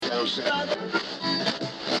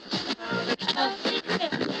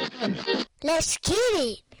Let's get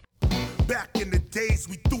it. Back in the days,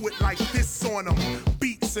 we threw it like this on them.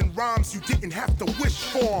 Beats and rhymes, you didn't have to wish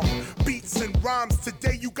for 'em. Beats and rhymes,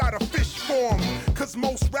 today you gotta fish for 'em. Cause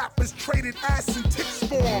most rappers traded ass and ticks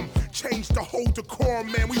for 'em. Changed the whole decorum,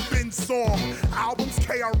 man, we been saw 'em. Albums,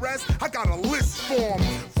 KRS, I got a list for 'em.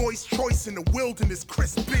 Voice choice in the wilderness,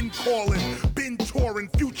 Chris been calling. Been touring,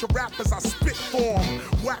 future rappers, I spit for 'em.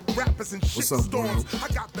 Whack rappers and shit storms. I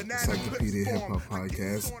got banana Encyclopedia clips Hip for Hop 'em.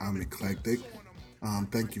 Podcast. I'm Eclectic.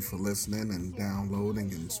 Thank you for listening and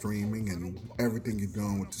downloading and streaming and everything you're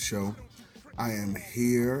doing with the show. I am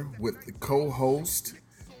here with the co-host,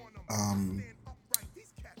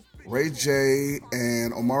 Ray J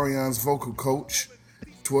and Omarion's vocal coach,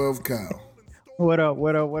 12 Kyle. What up?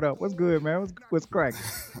 What's good, man? What's cracking?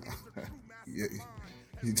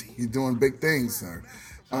 You're doing big things, sir.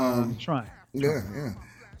 Trying. Yeah.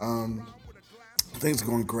 Things are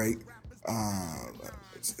going great.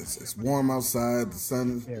 It's warm outside. The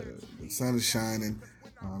sun is shining.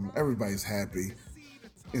 Everybody's happy,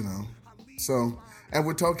 you know. So, and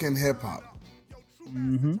we're talking hip hop.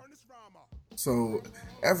 Mm-hmm. So,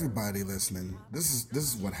 everybody listening, this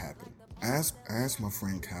is what happened. I asked my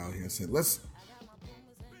friend Kyle here. I said,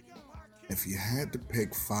 if you had to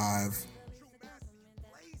pick 5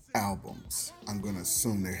 albums, I'm going to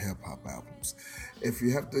assume they're hip-hop albums. If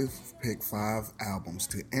you have to pick 5 albums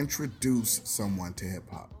to introduce someone to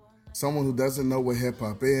hip-hop, someone who doesn't know what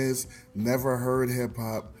hip-hop is, never heard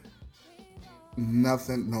hip-hop,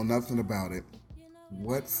 know nothing about it,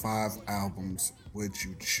 what 5 albums would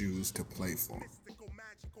you choose to play for them?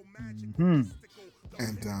 Mm-hmm.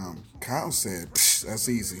 And Kyle said, that's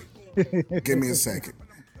easy. Give me a second.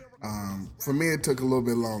 For me, it took a little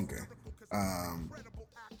bit longer.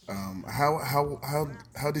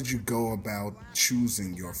 How did you go about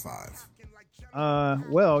choosing your 5?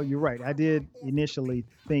 Well, you're right. I did initially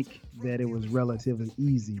think that it was relatively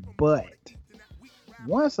easy, but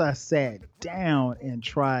once I sat down and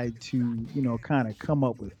tried to, kind of come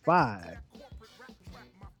up with 5,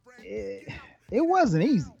 it wasn't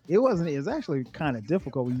easy. It was actually kind of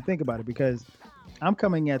difficult when you think about it, because I'm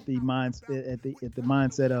coming at the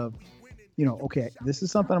mindset of, okay, this is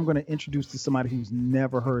something I'm going to introduce to somebody who's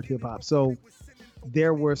never heard hip hop. So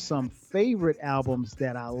there were some favorite albums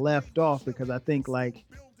that I left off because I think like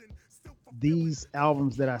these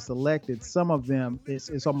albums that I selected, some of them,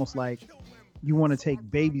 it's almost like you want to take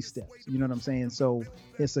baby steps. You know what I'm saying? So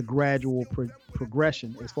it's a gradual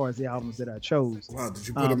progression as far as the albums that I chose. Wow, did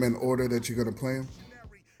you put them in order that you're going to play them?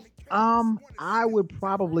 I would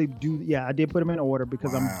probably I did put them in order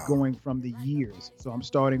because I'm going from the years. So I'm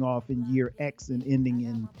starting off in year X and ending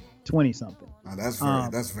in 20 something. Now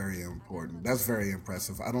that's very important. That's very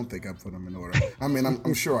impressive. I don't think I put them in order. I mean,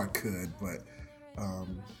 I'm sure I could, but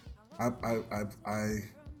I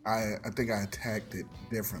think I attacked it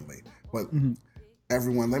differently. But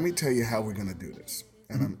everyone, let me tell you how we're gonna do this.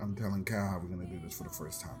 And I'm telling Kyle how we're gonna do this for the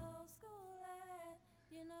first time.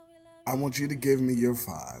 I want you to give me your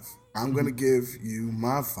 5. I'm going to give you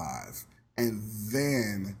my 5, and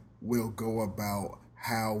then we'll go about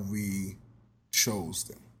how we chose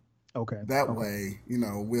them. Okay. That way,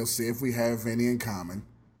 we'll see if we have any in common,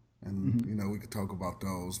 and we could talk about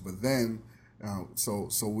those. But then, so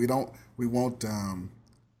we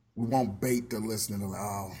won't bait the listener to like,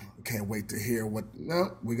 oh, I can't wait to hear what.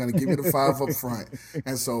 No, we're gonna give you the 5 up front,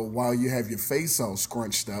 and so while you have your face all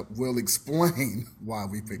scrunched up, we'll explain why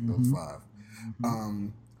we picked those 5.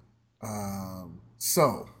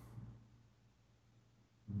 So,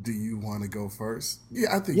 do you want to go first?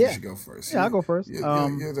 Yeah, I think you should go first. Yeah, I'll go first. You're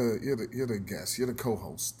the guest. You're the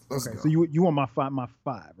co-host. Let's go. So you want my 5,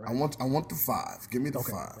 right? I want the 5. Give me the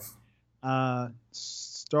 5.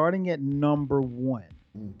 Starting at number 1.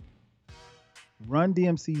 Run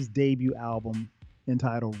DMC's debut album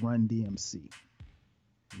entitled Run DMC.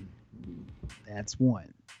 That's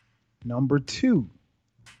 1. Number 2,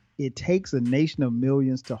 It Takes a Nation of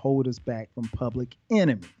Millions to Hold Us Back from Public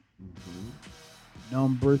Enemy.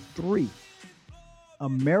 Number 3,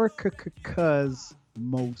 America's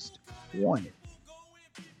Most Wanted.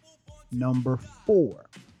 Number 4,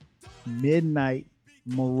 Midnight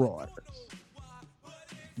Marauders.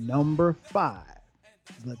 Number 5,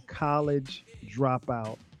 The College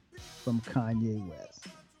Dropout from Kanye West.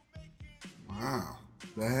 Wow,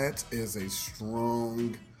 that is a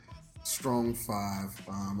strong 5.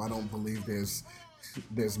 I don't believe there's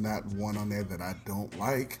not one on there that I don't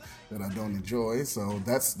like, that I don't enjoy. So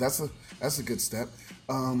that's a good step.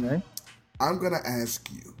 Okay. I'm gonna ask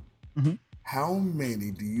you, how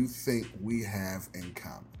many do you think we have in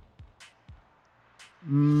common?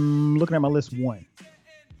 Looking at my list, one.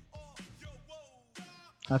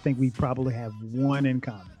 I think we probably have one in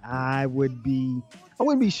common. I wouldn't be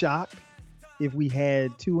shocked if we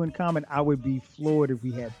had two in common. I would be floored if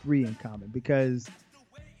we had three in common, because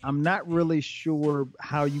I'm not really sure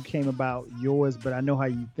how you came about yours, but I know how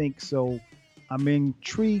you think. So I'm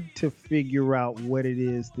intrigued to figure out what it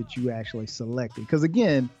is that you actually selected. Because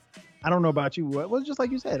again, I don't know about you. Well, just like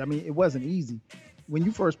you said, I mean, it wasn't easy. When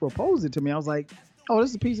you first proposed it to me, I was like, oh,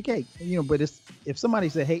 this is a piece of cake. But if somebody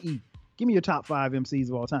said, hey, E, give me your top 5 MCs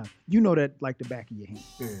of all time, that like the back of your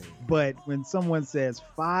hand. But when someone says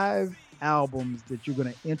 5 albums that you're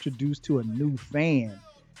going to introduce to a new fan,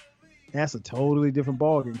 that's a totally different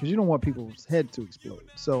ballgame, because you don't want people's head to explode.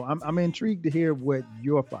 So I'm intrigued to hear what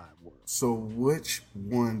your 5 were. So which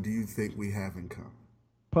one do you think we have in common?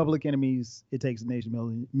 Public Enemy's It Takes a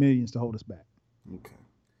Nation Millions to Hold Us Back. Okay.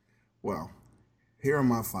 Well, here are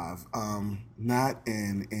my 5. Not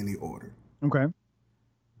in any order. Okay.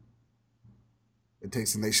 It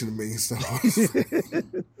Takes a Nation of Millions to Hold Us Back.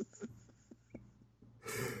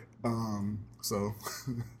 So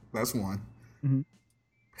that's one. Mm-hmm.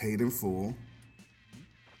 Paid in Full.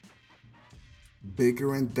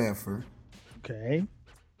 Bigger and Deffer. Okay.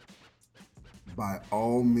 By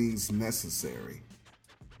All Means Necessary.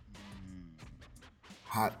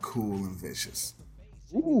 Hot, Cool, and Vicious.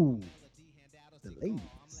 Ooh, the ladies.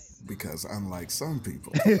 Because unlike some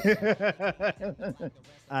people,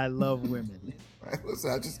 I love women.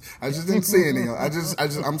 Listen, I just didn't see any.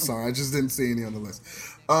 I'm sorry, I just didn't see any on the list.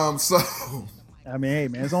 So I mean, hey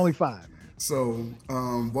man, it's only 5. So,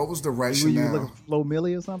 what was the Were rationale? you looking for Flo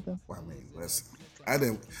Milli or something? Well, I mean, listen, I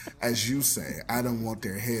didn't, as you say, I don't want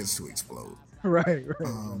their heads to explode. Right.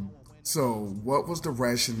 So, what was the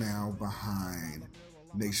rationale behind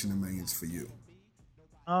Nation of Millions for you?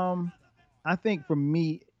 I think for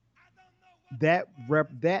me, that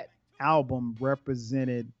album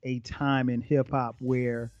represented a time in hip hop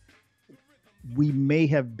where we may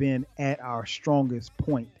have been at our strongest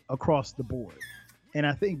point across the board. And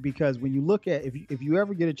I think because when you look at, if you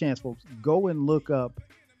ever get a chance, folks, go and look up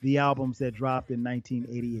the albums that dropped in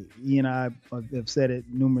 1988. E and I have said it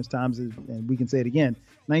numerous times, and we can say it again.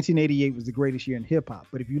 1988 was the greatest year in hip hop.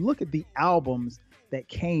 But if you look at the albums that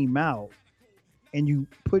came out, and you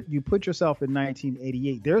put yourself in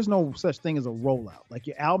 1988, there's no such thing as a rollout. Like,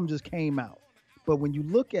 your album just came out. But when you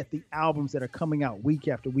look at the albums that are coming out week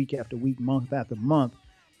after week after week, month after month,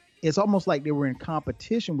 it's almost like they were in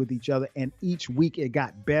competition with each other, and each week it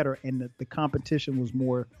got better, and the competition was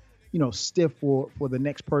more, stiff for the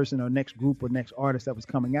next person or next group or next artist that was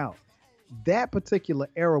coming out. That particular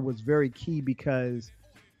era was very key because,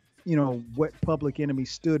 what Public Enemy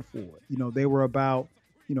stood for. They were about,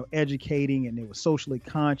 educating, and they were socially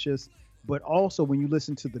conscious. But also when you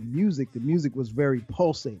listen to the music was very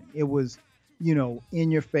pulsating. It was, in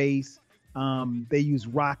your face. They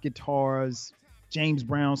used rock guitars, James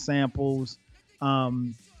Brown samples.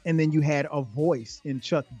 And then you had a voice in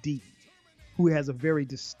Chuck D, who has a very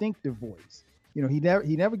distinctive voice. He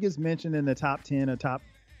never gets mentioned in the top 10 or top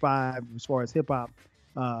 5 as far as hip hop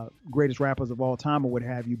greatest rappers of all time or what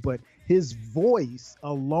have you. But his voice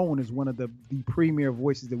alone is one of the premier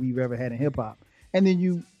voices that we've ever had in hip hop. And then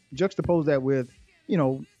you juxtapose that with,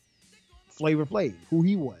 Flavor Flav, who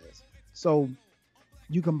he was. So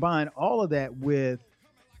you combine all of that with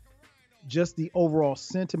just the overall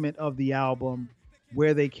sentiment of the album,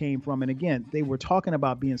 where they came from. And again, they were talking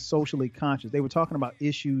about being socially conscious. They were talking about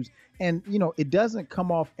issues. And, it doesn't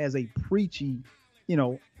come off as a preachy,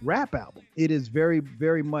 rap album. It is very,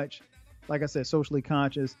 very much, like I said, socially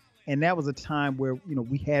conscious. And that was a time where,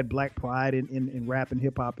 we had black pride in rap and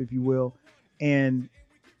hip hop, if you will. And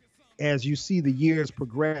as you see the years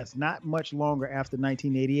progress, not much longer after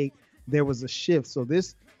 1988, there was a shift. So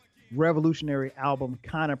this revolutionary album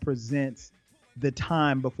kind of presents the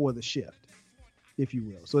time before the shift, if you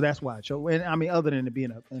will. So that's why I chose. And I mean, other than it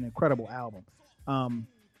being an incredible album,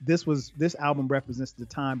 this album represents the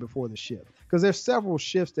time before the shift, because there's several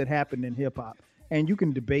shifts that happened in hip hop, and you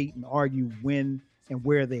can debate and argue when and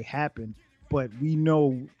where they happened, but we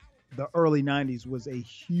know the early 90s was a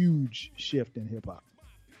huge shift in hip hop.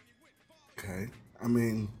 Okay. I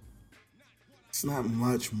mean, it's not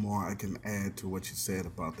much more I can add to what you said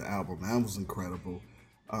about the album. That was incredible.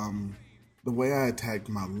 The way I attacked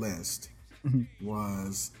my list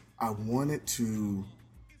was I wanted to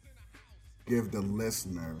give the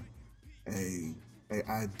listener a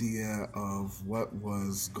idea of what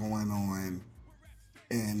was going on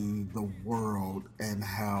in the world and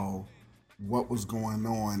how what was going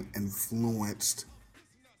on influenced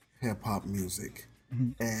hip hop music.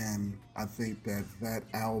 And I think that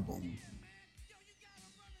album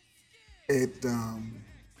it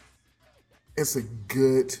it's a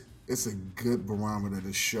good barometer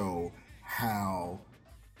to show how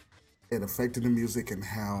it affected the music and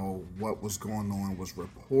how what was going on was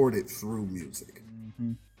reported through music.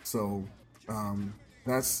 Mm-hmm. So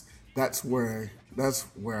that's where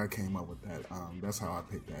I came up with that. That's how I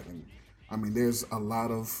picked that. And I mean, there's a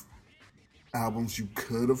lot of albums you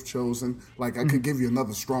could have chosen. Like I could give you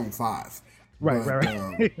another strong 5. Right, but,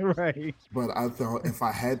 right. Right. But I thought if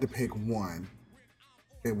I had to pick one,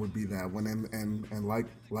 it would be that one, and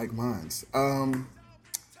like mine's.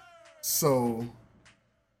 So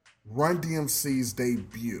Run DMC's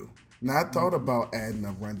debut. Now I thought about adding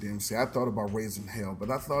up Run DMC. I thought about Raising Hell,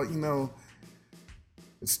 but I thought,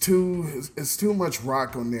 it's too much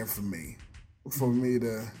rock on there for me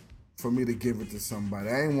to give it to somebody.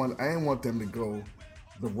 I ain't want them to go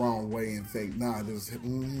the wrong way and think, nah,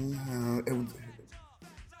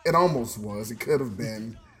 it almost was. It could have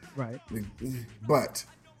been. Right. But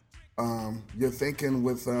you're thinking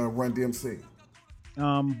with Run DMC.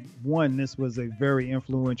 One, this was a very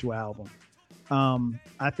influential album.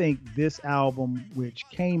 I think this album, which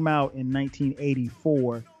came out in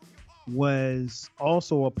 1984, was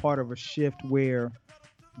also a part of a shift where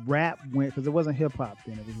rap went, because it wasn't hip hop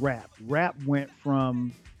then, it was rap. Rap went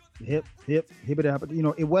from hip it up.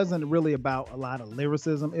 It wasn't really about a lot of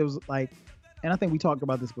lyricism. It was like, and I think we talked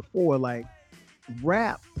about this before, like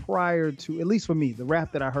rap prior to, at least for me, the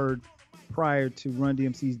rap that I heard prior to Run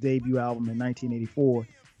DMC's debut album in 1984,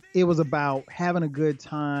 it was about having a good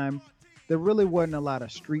time. There really wasn't a lot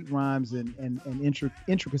of street rhymes and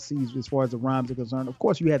intricacies as far as the rhymes are concerned. Of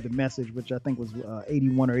course, you had the message, which I think was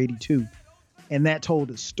 81 or 82, and that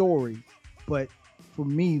told a story. But for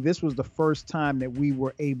me, this was the first time that we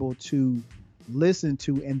were able to listen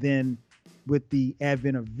to, and then with the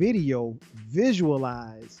advent of video,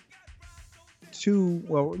 visualize two,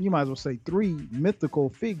 well, you might as well say 3 mythical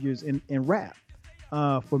figures in rap.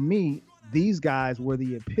 For me, these guys were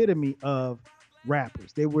the epitome of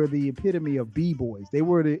rappers. They were the epitome of b-boys. They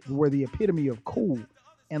were the epitome of cool.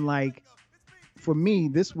 And like, for me,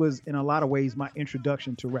 this was in a lot of ways my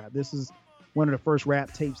introduction to rap. This is one of the first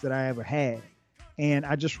rap tapes that I ever had. And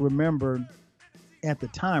I just remember at the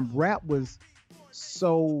time, rap was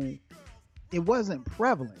it wasn't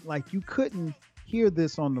prevalent. Like, you couldn't hear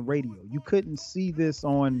this on the radio. You couldn't see this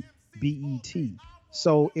on BET.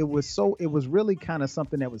 So it was really kind of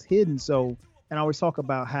something that was hidden. So, and I always talk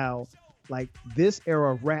about how, like, this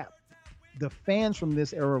era of rap, the fans from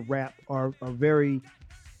this era of rap are very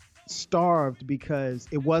starved because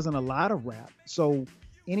it wasn't a lot of rap. So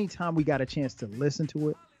anytime we got a chance to listen to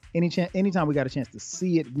it, anytime we got a chance to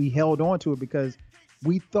see it, we held on to it because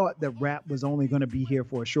we thought that rap was only going to be here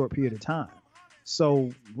for a short period of time. So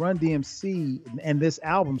Run DMC and this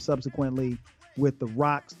album subsequently, with the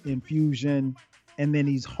rock infusion and then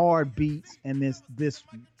these hard beats and this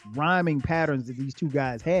rhyming patterns that these two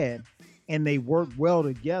guys had, and they worked well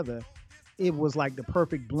together, it was like the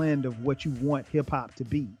perfect blend of what you want hip hop to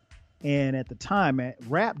be. And at the time,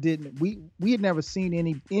 rap we had never seen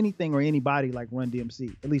anything or anybody like Run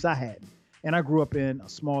DMC. At least I hadn't. And I grew up in a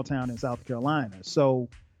small town in South Carolina. So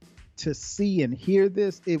to see and hear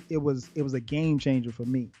this, it was a game changer for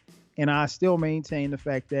me. And I still maintain the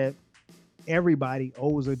fact that everybody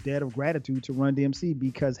owes a debt of gratitude to Run DMC,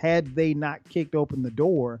 because had they not kicked open the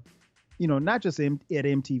door, not just at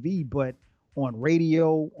MTV, but on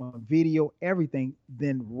radio, on video, everything,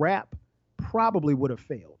 then rap probably would have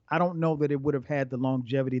failed. I don't know that it would have had the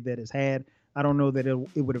longevity that it's had. I don't know that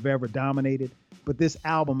it would have ever dominated. But this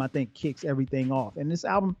album, I think, kicks everything off. And this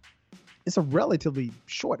album, it's a relatively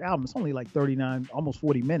short album. It's only like 39, almost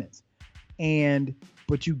 40 minutes.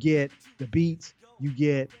 But you get the beats, you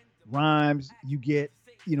get rhymes, you get,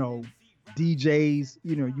 DJs,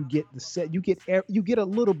 you get the set, you get a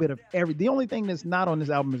little bit of every. The only thing that's not on this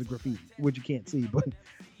album is graffiti, which you can't see.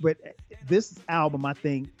 But this album, I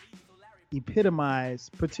think,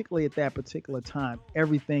 epitomized, particularly at that particular time,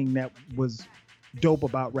 everything that was dope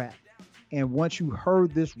about rap. And once you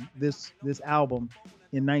heard this album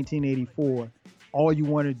in 1984, all you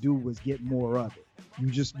wanted to do was get more of it.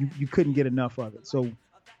 You couldn't get enough of it. So,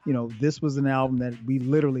 this was an album that we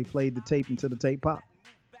literally played the tape until the tape popped.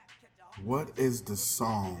 What is the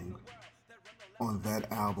song on that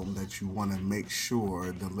album that you want to make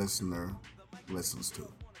sure the listener listens to?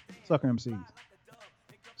 Sucker MCs.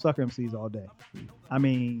 Sucker MCs all day. I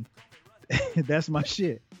mean, that's my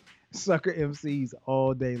shit. Sucker MCs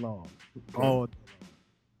all day long. Okay. All day.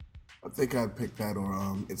 I think I'd pick that,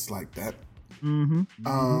 or It's Like That.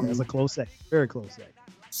 Mm-hmm. That's a close second. Very close second.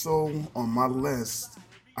 So on my list,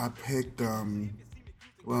 I picked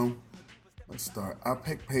Let's start. I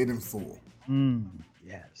picked Paid in Full.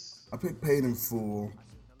 Yes. I picked Paid in Full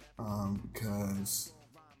because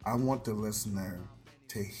I want the listener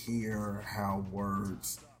to hear how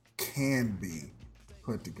words can be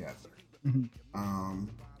put together.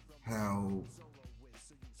 How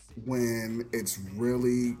when it's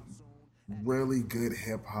really, really good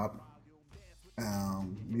hip hop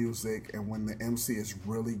music, and when the MC is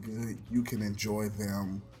really good, you can enjoy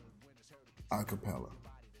them a cappella.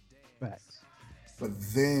 Facts. But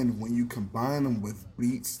then when you combine them with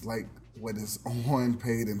beats like what is on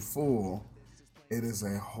Paid in Full, it is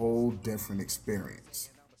a whole different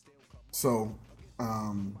experience. So,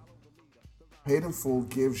 Paid in Full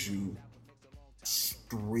gives you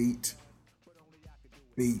street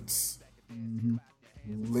beats,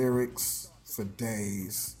 lyrics for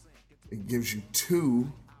days. It gives you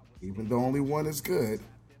two, even though only one is good,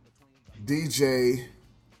 DJ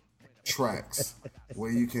tracks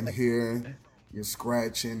where you can hear your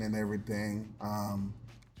scratching and everything.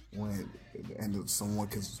 And someone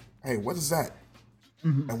can, hey, what is that?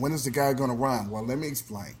 And when is the guy gonna rhyme? Well, let me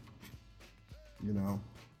explain. You know,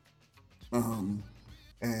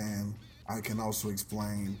 and I can also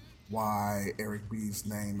explain why Eric B's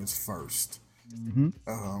name is first.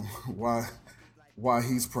 Why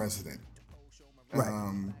he's president.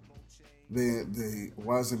 Right. The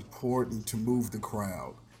why it's important to move the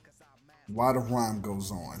crowd. Why the rhyme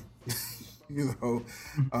goes on. You know,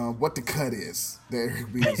 what the cut is that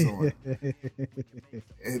Eric B is on.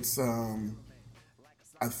 It's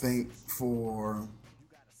I think for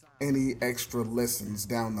any extra listens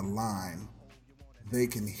down the line, they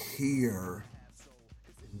can hear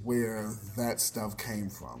where that stuff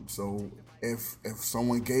came from. So if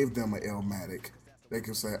someone gave them an Illmatic, they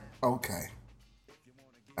can say, okay,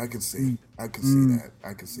 I can see that.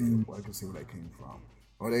 I can see where that came from.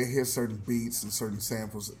 Or they hear certain beats and certain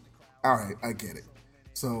samples. All right, I get it.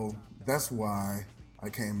 So that's why I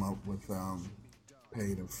came up with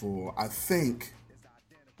Paid in Full. I think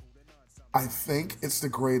it's the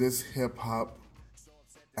greatest hip hop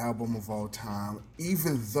album of all time,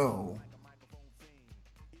 even though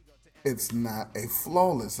it's not a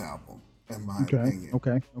flawless album, in my opinion.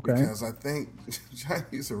 Okay. Because I think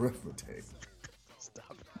Chinese Arithmetic.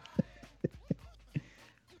 Stop.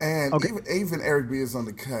 And even Eric B is on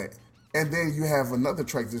the cut. And then you have another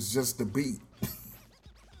track that's just the beat.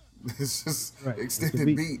 It's just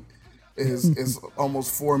extended beat is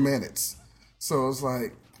almost 4 minutes. So it's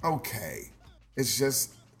like, okay. It's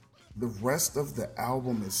just the rest of the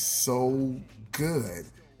album is so good.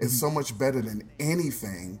 It's so much better than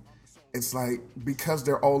anything. It's like, because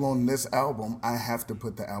they're all on this album, I have to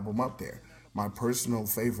put the album up there. My personal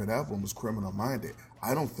favorite album is Criminal Minded.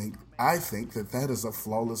 I think that is a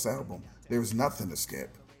flawless album. There's nothing to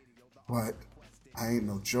skip. But I Ain't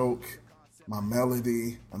No Joke, my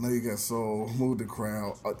melody, I Know You Got Soul, Move the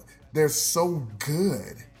Crowd, they're so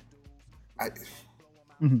good.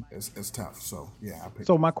 It's tough. So yeah, I picked.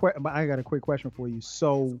 So I got a quick question for you.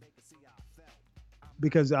 So,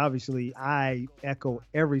 because obviously I echo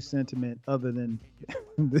every sentiment other than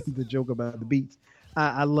the joke about the beats.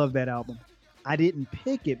 I love that album. I didn't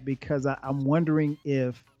pick it because I'm wondering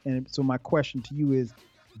if, and so my question to you is,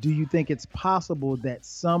 do you think it's possible that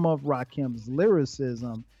some of Rakim's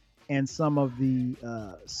lyricism and some of the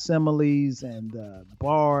similes and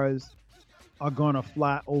bars are going to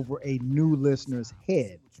fly over a new listener's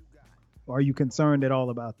head? Or are you concerned at all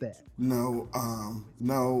about that? No,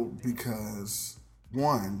 because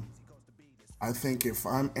one, I think if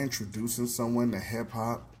I'm introducing someone to hip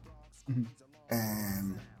hop,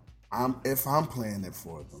 and if I'm playing it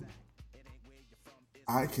for them,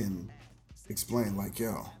 I can explain like,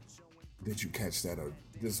 yo, did you catch that? Or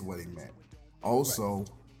this is what he meant. Also,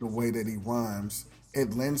 the way that he rhymes,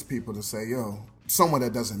 it lends people to say, yo, someone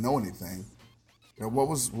that doesn't know anything, yo, what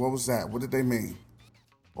was that? What did they mean?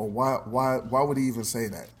 Or why would he even say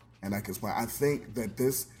that? And I can explain. I think that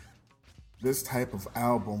this type of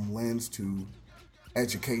album lends to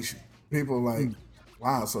education. People are like,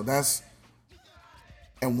 wow, so that's,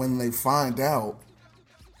 and when they find out,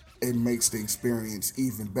 it makes the experience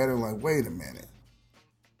even better. Like, wait a minute.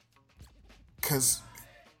 Because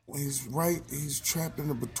when he's trapped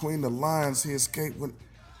in between the lines, he escaped when,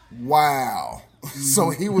 wow.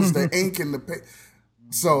 So he was the ink in the paper.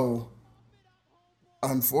 So,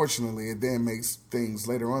 unfortunately, it then makes things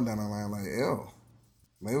later on down the line like, ew.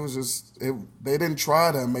 It was just, they didn't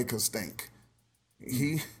try to make us think.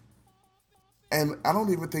 And I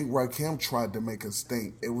don't even think Rakim tried to make us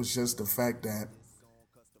think. It was just the fact that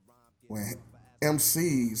when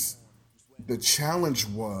MCs, the challenge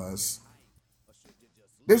was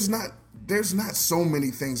there's not so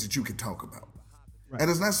many things that you could talk about. Right. And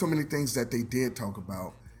there's not so many things that they did talk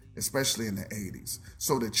about, especially in the 80s.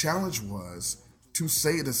 So the challenge was to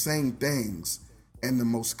say the same things in the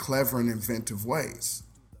most clever and inventive ways.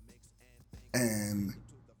 And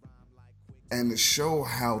to show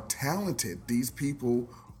how talented these people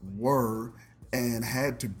were and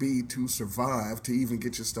had to be to survive, to even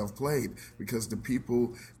get your stuff played. Because the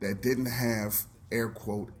people that didn't have, air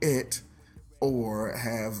quote, it, or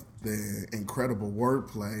have the incredible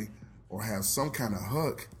wordplay, or have some kind of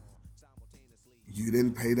hook, you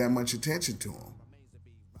didn't pay that much attention to them.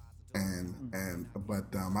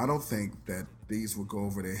 But I don't think that these would go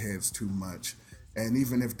over their heads too much. And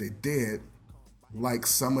even if they did, like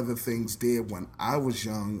some of the things did when I was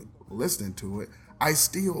young listening to it, I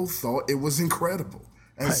still thought it was incredible.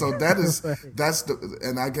 And so and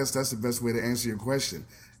I guess that's the best way to answer your question.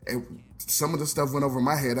 Some of the stuff went over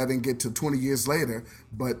my head. I didn't get to 20 years later,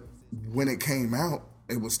 but when it came out,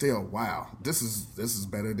 it was still, wow, this is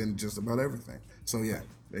better than just about everything. So yeah,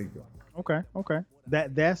 there you go. Okay.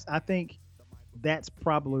 I think that's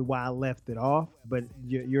probably why I left it off. But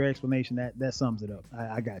your explanation that sums it up.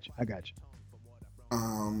 I got you.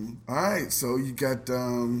 All right, so you got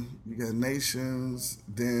Nations,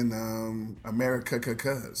 then America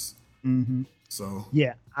Cuz. Mm-hmm. So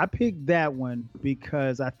yeah, I picked that one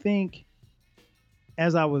because I think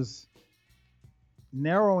as I was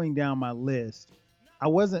narrowing down my list, I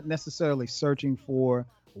wasn't necessarily searching for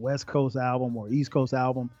a West Coast album or East Coast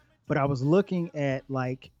album, but I was looking at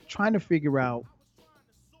like trying to figure out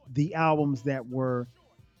the albums that were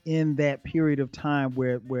in that period of time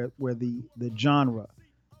where the genre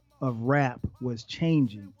of rap was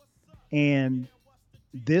changing. And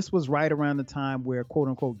this was right around the time where quote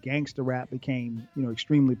unquote gangster rap became,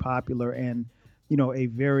 extremely popular and, a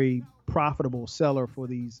very profitable seller for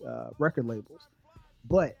these record labels.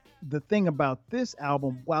 But the thing about this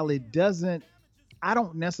album, while I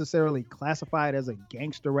don't necessarily classify it as a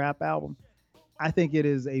gangster rap album. I think it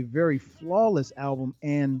is a very flawless album.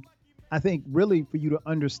 And I think really for you to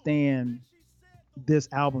understand this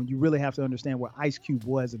album, you really have to understand where Ice Cube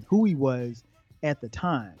was and who he was at the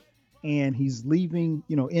time. And he's leaving,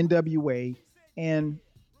 NWA. And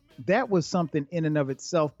that was something in and of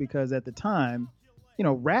itself, because at the time,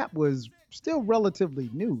 rap was still relatively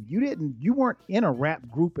new. You weren't in a rap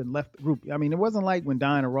group and left the group. I mean, it wasn't like when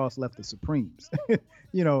Diana Ross left the Supremes.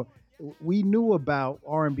 We knew about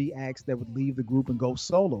R&B acts that would leave the group and go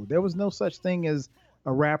solo. There was no such thing as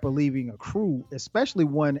a rapper leaving a crew, especially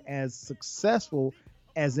one as successful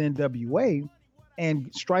as NWA, and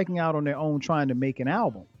striking out on their own trying to make an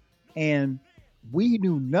album. And we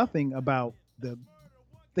knew nothing about the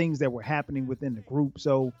things that were happening within the group.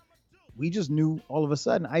 So we just knew all of a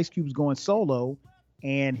sudden Ice Cube's going solo,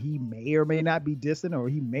 and he may or may not be dissing, or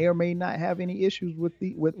he may or may not have any issues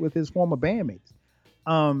with his former bandmates.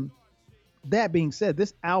 That being said,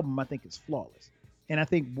 this album I think is flawless. And I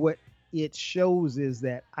think what it shows is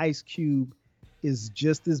that Ice Cube is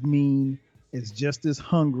just as mean, is just as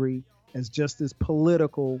hungry, is just as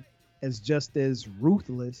political, is just as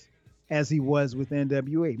ruthless as he was with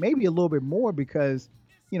NWA. Maybe a little bit more because,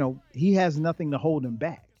 he has nothing to hold him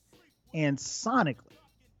back. And sonically,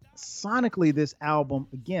 this album,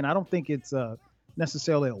 again, I don't think it's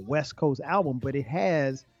necessarily a West Coast album, but it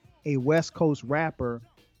has a West Coast rapper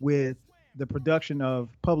with the production of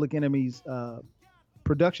Public Enemy's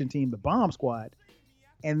production team, the Bomb Squad.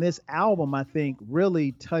 And this album, I think,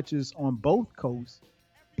 really touches on both coasts,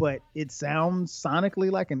 but it sounds sonically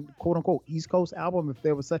like an quote unquote East Coast album, if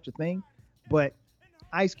there was such a thing. But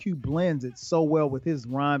Ice Cube blends it so well with his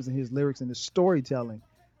rhymes and his lyrics and his storytelling.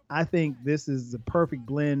 I think this is the perfect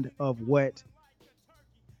blend of what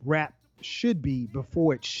rap should be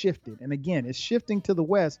before it shifted. And again, it's shifting to the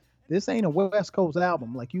West. This ain't a West Coast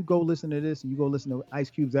album. Like, you go listen to this and you go listen to Ice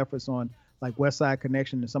Cube's efforts on like West Side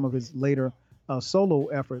Connection and some of his later solo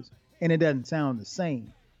efforts, and it doesn't sound the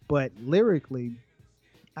same. But lyrically,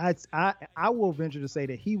 I will venture to say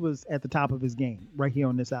that he was at the top of his game right here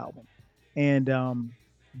on this album. And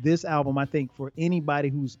this album, I think, for anybody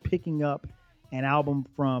who's picking up an album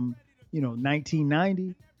from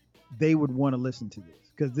 1990, they would want to listen to this,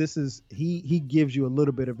 because this is he gives you a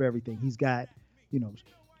little bit of everything. He's got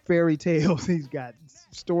fairy tales, he's got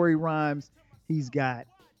story rhymes, he's got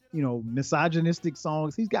misogynistic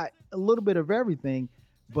songs, he's got a little bit of everything.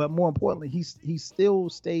 But more importantly, he still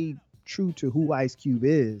stayed true to who Ice Cube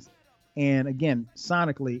is. And again,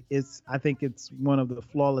 sonically, I think it's one of the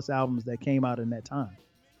flawless albums that came out in that time.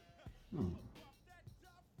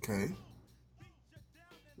 Okay.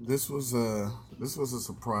 This was a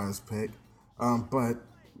surprise pick, but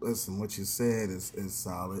listen, what you said is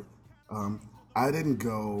solid. I didn't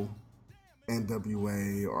go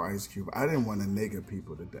NWA or Ice Cube. I didn't want to nigga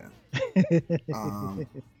people to death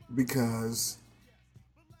because,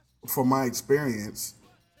 for my experience,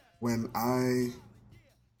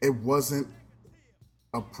 it wasn't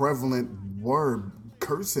a prevalent word.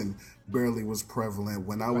 Cursing barely was prevalent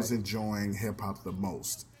when I was enjoying hip hop the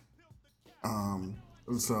most.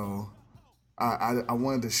 So I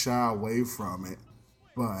wanted to shy away from it,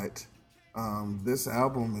 but this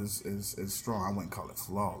album is strong. I wouldn't call it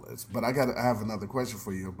flawless, but I have another question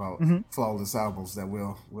for you about flawless albums that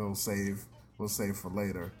we'll save for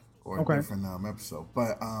later or a different episode.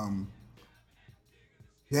 But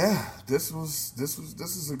yeah, this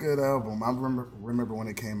is a good album. I remember when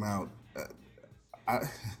it came out. I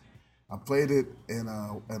played it in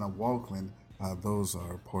a Walkman. Those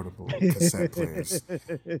are portable cassette players,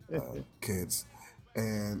 kids.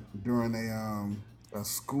 And during a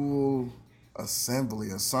school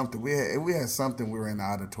assembly or something, we had something we were in the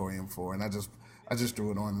auditorium for, and I just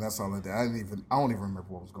threw it on, and that's all I did. I don't even remember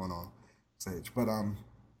what was going on stage. But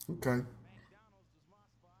okay.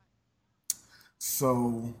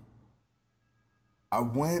 So I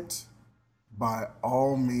went by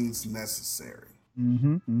all means necessary.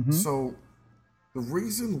 So the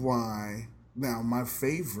reason why, now my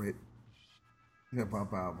favorite hip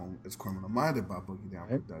hop album is Criminal Minded by Boogie Down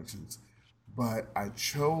Productions, but I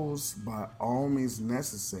chose By All Means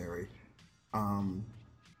Necessary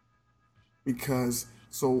because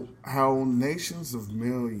how Nations of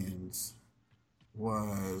Millions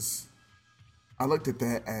was, I looked at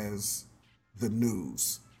that as the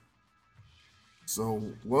news. So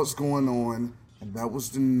what's going on, and that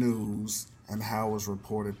was the news and how it was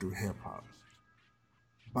reported through hip hop.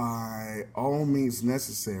 By All Means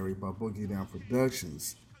Necessary by Boogie Down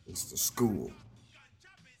Productions is the school.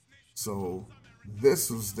 So this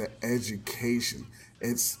was the education.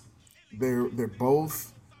 They're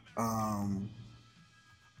both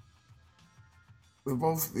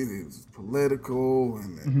it is political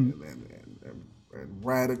and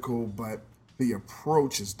radical, but the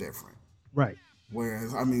approach is different. Right.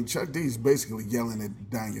 Whereas, I mean, Chuck D's basically yelling it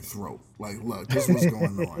down your throat. Like, look, this is what's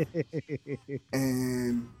going on.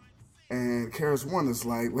 And KRS-One is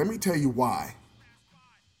like, let me tell you why.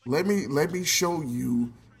 Let me show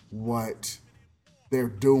you what they're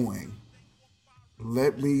doing.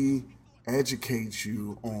 Let me educate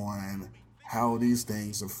you on how these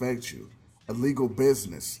things affect you. Illegal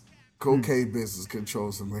business, cocaine business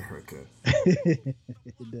controls America. It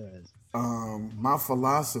does. My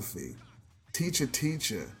philosophy.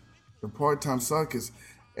 Teacher, the part-time circus,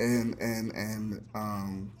 and then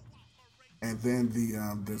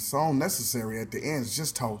the song Necessary at the end is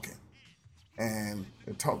just talking, and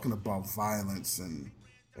they're talking about violence and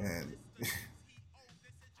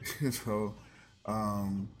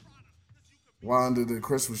while under the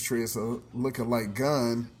Christmas tree it's a looking-like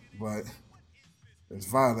gun, but it's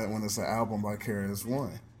violent when it's an album by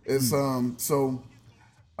KRS-One. It's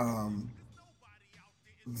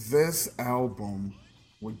this album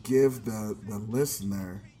would give the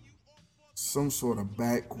listener some sort of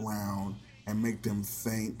background and make them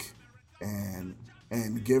think and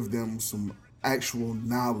give them some actual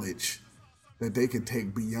knowledge that they can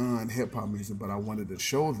take beyond hip-hop music. But I wanted to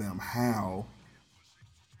show them how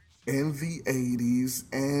in the 80s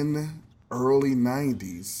and early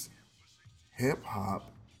 90s,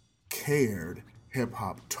 hip-hop cared,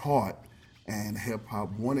 hip-hop taught, and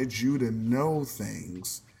hip-hop wanted you to know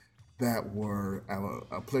things that were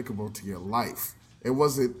applicable to your life. It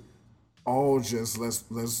wasn't all just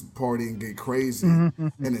let's party and get crazy,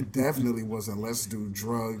 and it definitely wasn't let's do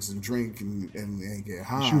drugs and drink and get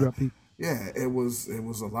high. Shoot up people. Yeah, it was a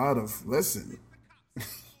lot of, listen,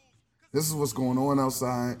 this is what's going on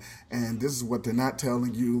outside, and this is what they're not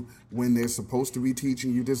telling you when they're supposed to be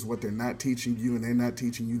teaching you. This is what they're not teaching you, and they're not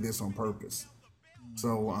teaching you this on purpose.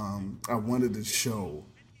 So I wanted to show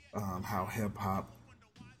how hip-hop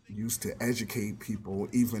used to educate people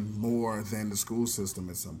even more than the school system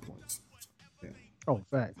at some points. Yeah. Oh,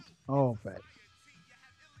 facts.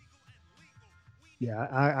 Yeah,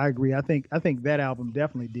 I agree. I think that album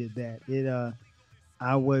definitely did that. It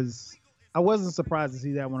I wasn't surprised to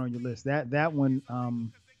see that one on your list. That one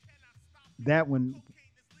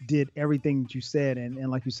did everything that you said, and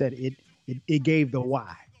like you said, it gave the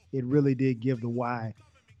why. It really did give the why.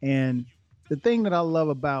 And the thing that I love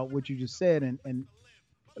about what you just said and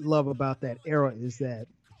love about that era is that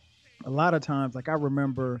a lot of times, like I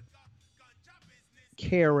remember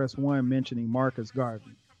KRS-One mentioning Marcus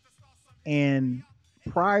Garvey. And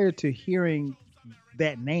prior to hearing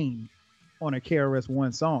that name on a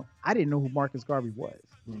KRS-One song, I didn't know who Marcus Garvey was.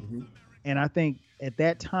 Hmm. And I think at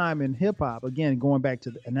that time in hip hop, again, going back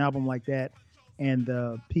to an album like that and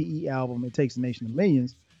the PE album, It Takes a Nation of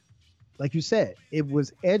Millions, like you said, it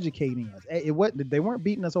was educating us. It was They weren't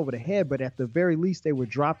beating us over the head, but at the very least, they were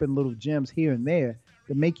dropping little gems here and there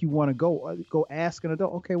that make you want to go ask an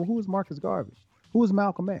adult. Okay, well, who is Marcus Garvey? Who is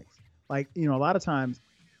Malcolm X? Like, a lot of times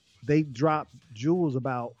they drop jewels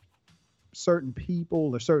about certain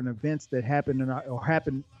people or certain events that happened or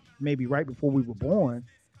happened maybe right before we were born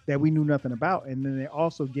that we knew nothing about, and then they're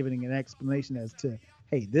also giving an explanation as to,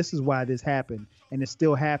 hey, this is why this happened, and it's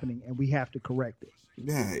still happening, and we have to correct it.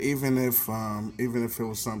 Yeah, even if it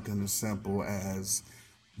was something as simple as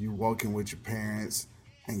you walking with your parents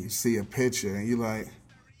and you see a picture and you're like,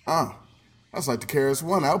 oh, that's like the KRS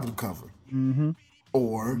One album cover. Mm-hmm.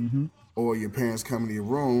 Or Mm-hmm. or your parents come into your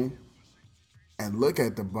room and look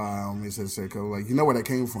at the bio and say, Seiko, like, you know where that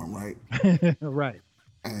came from, right? Right.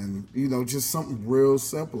 And just something real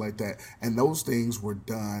simple like that. And those things were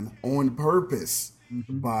done on purpose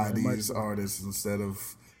Mm-hmm. by Very much these so. artists instead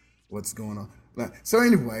of what's going on. So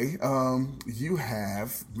anyway, you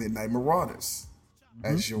have Midnight Marauders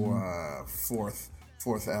as Mm-hmm. your fourth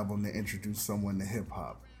album to introduce someone to hip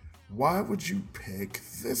hop. Why would you pick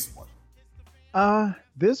this one?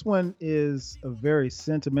 This one is a very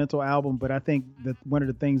sentimental album, but I think that one of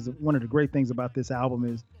the great things about this album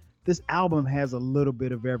is this album has a little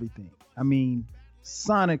bit of everything. I mean,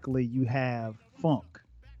 sonically, you have funk,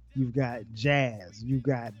 you've got jazz, you've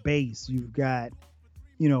got bass, you've got,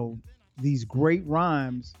 you know, these great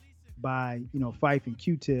rhymes by, Fife and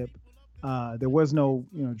Q-Tip. There was no,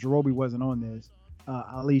 Jerobi wasn't on this,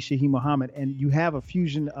 Ali Shahi Muhammad, and you have a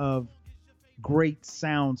fusion of great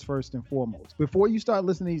sounds first and foremost. Before you start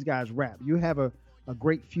listening to these guys rap, you have a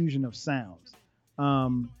great fusion of sounds.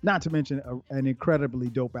 Not to mention an incredibly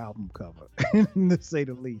dope album cover, to say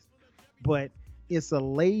the least. But it's a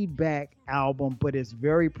laid back album, but it's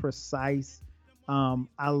very precise.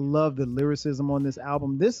 I love the lyricism on this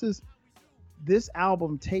album. This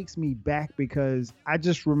album takes me back because I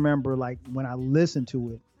just remember, like, when I listen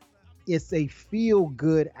to it, it's a feel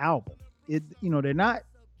good album. They're not,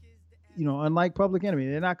 unlike Public Enemy,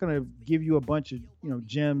 they're not going to give you a bunch of,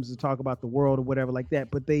 gems to talk about the world or whatever like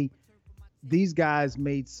that. But these guys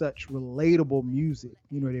made such relatable music.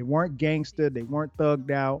 They weren't gangster, they weren't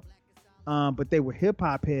thugged out, but they were hip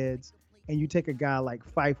hop heads. And you take a guy like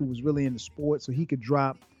Fife, who was really into sports, so he could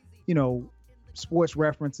drop, sports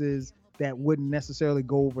references that wouldn't necessarily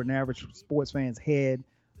go over an average sports fan's head.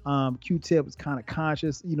 Q-Tip was kind of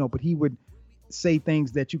conscious, but he would say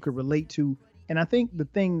things that you could relate to. And I think the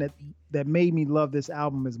thing that made me love this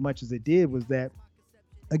album as much as it did was that,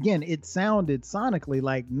 again, it sounded sonically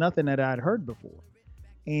like nothing that I'd heard before.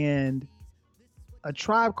 And A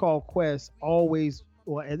Tribe Called Quest always,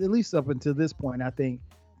 or at least up until this point, I think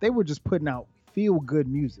they were just putting out feel good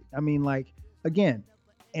music. I mean, like, again,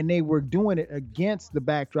 and they were doing it against the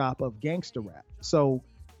backdrop of gangster rap. So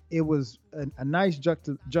it was a nice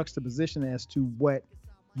juxtaposition as to what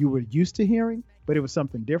you were used to hearing, but it was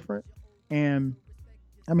something different. And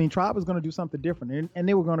I mean, Tribe was going to do something different, and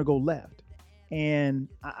they were going to go left. And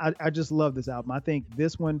I just love this album. I think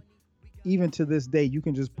this one, even to this day, you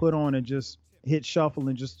can just put on and just hit shuffle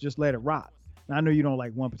and just let it rock. And I know you don't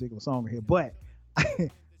like one particular song here, but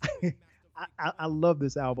I love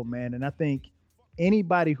this album, man. And I think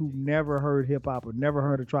anybody who never heard hip hop or never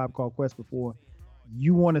heard A Tribe Called Quest before,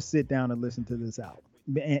 you want to sit down and listen to this album.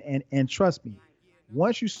 And trust me,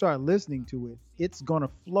 once you start listening to it, it's gonna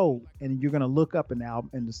flow, and you're gonna look up an album,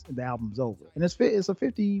 and the album's over. And it's a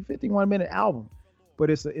 51 minute album, but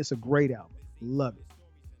it's a great album. Love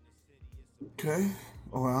it. Okay.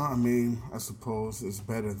 Well, I mean, I suppose it's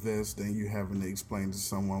better this than you having to explain to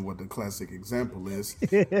someone what the classic example is.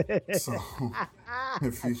 So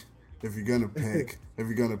if you're gonna pick,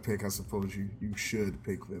 I suppose you should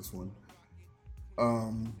pick this one.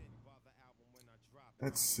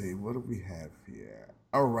 Let's see, what do we have here?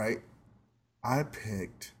 All right, I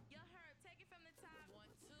picked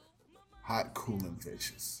Hot, Cool, and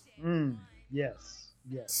Vicious. Yes.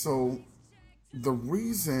 So the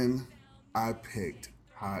reason I picked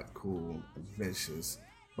Hot, Cool, and Vicious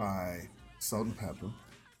by Salt and Pepper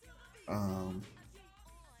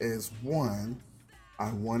is, one,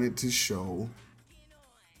 I wanted to show,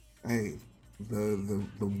 hey, the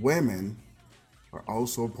women are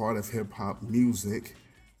also a part of hip hop music,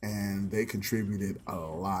 and they contributed a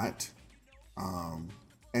lot.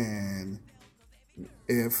 And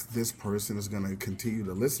if this person is going to continue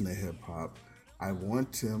to listen to hip hop, I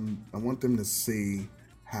want them to see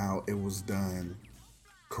how it was done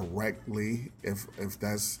correctly, if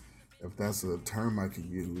that's a term I could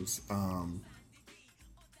use.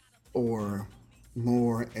 or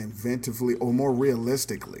more inventively or more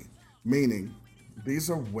realistically, meaning these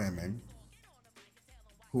are women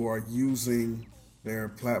who are using their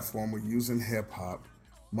platform or using hip hop,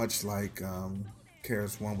 much like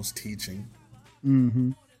Karis One was teaching,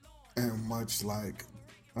 Mm-hmm. and much like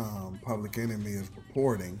Public Enemy is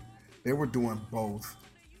reporting. They were doing both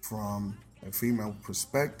from a female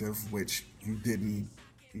perspective, which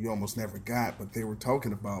you almost never got, but they were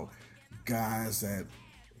talking about guys that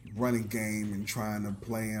running game and trying to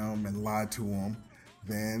play them and lie to them.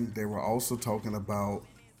 Then they were also talking about,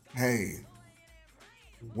 hey,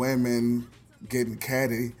 women getting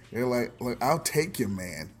catty. They're like, look, I'll take your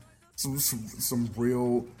man. Some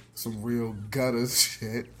real gutter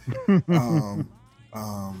shit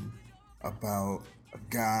about a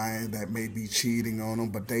guy that may be cheating on them,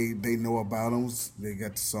 but they know about him. They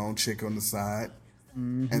got the song "Chick" on the side,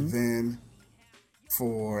 and then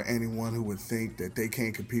for anyone who would think that they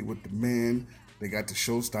can't compete with the men, they got the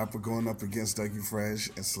Showstopper going up against Dougie Fresh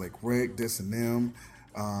and Slick Rick, this and them.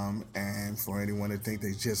 And for anyone that think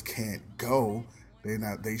they just can't go,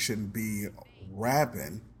 they shouldn't be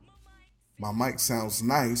rapping. My mic sounds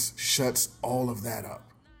nice, shuts all of that up.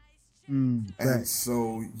 And Right.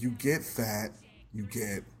 so you get that, you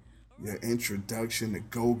get your introduction to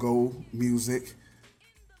go-go music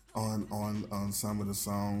on some of the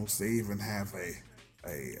songs. They even have a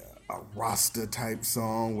Rasta type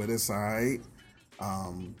song where it's all right.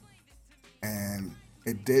 And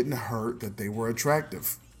it didn't hurt that they were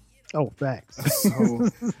attractive. Oh, facts. So,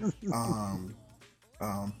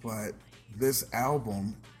 but this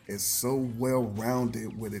album is so well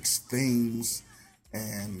rounded with its themes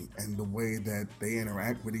and the way that they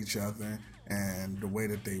interact with each other and the way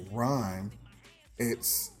that they rhyme.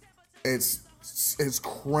 It's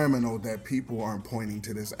criminal that people aren't pointing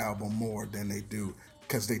to this album more than they do,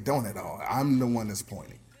 because they don't at all. I'm the one that's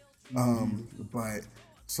pointing. But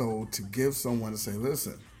so to give someone to say,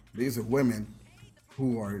 listen, these are women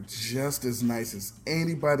who are just as nice as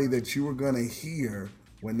anybody that you were going to hear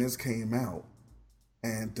when this came out.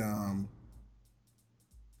 And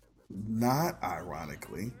not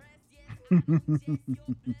ironically,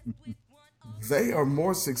 they are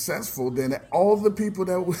more successful than all the people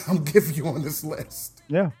that I'm giving you on this list.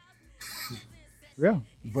 Yeah. Yeah.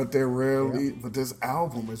 But but this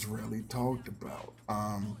album is rarely talked about.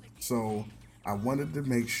 So I wanted to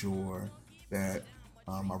make sure that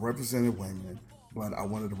I represented women, but I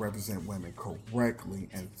wanted to represent women correctly.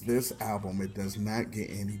 And this album, it does not get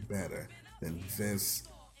any better than this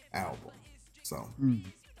album. So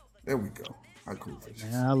there we go. I cool fish.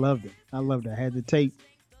 Man, I loved it. I had the tape,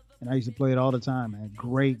 and I used to play it all the time, man.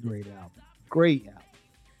 Great album. Great album.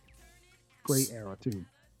 Great era, too.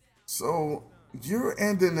 So you're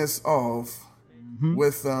ending this off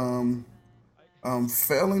with failing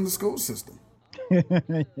the school system.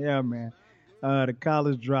 Yeah, man. The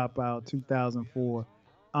College Dropout, 2004.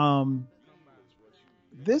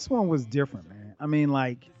 This one was different, man. I mean,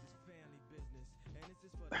 like,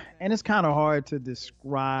 and it's kind of hard to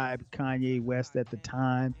describe Kanye West at the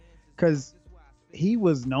time because he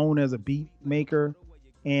was known as a beat maker,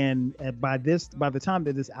 and by the time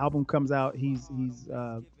that this album comes out, he's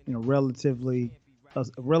relatively a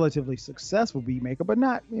relatively successful beat maker, but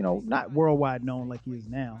not worldwide known like he is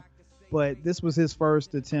now. But this was his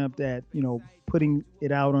first attempt at putting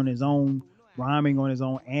it out on his own, rhyming on his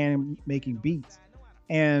own, and making beats.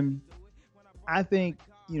 And I think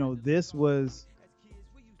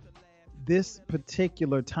this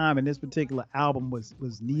particular time and this particular album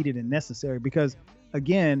was needed and necessary because,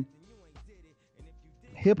 again,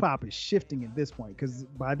 hip hop is shifting at this point, because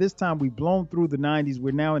by this time we've blown through the 90s.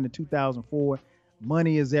 We're now in the 2004.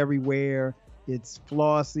 Money is everywhere. It's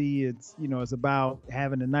flossy. It's it's about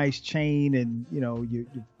having a nice chain and your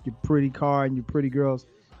pretty car and your pretty girls.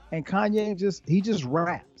 And Kanye just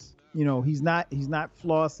raps. He's not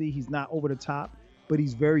flossy. He's not over the top, but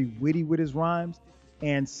he's very witty with his rhymes.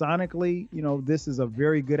 And sonically, this is a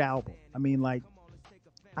very good album. I mean, like,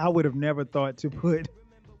 I would have never thought to put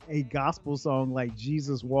a gospel song like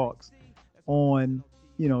Jesus Walks on,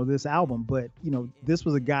 this album. But, this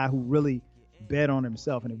was a guy who really bet on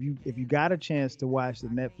himself. And if you got a chance to watch the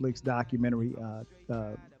Netflix documentary,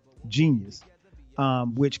 Genius,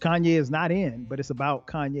 which Kanye is not in, but it's about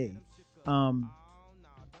Kanye.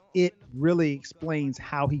 It really explains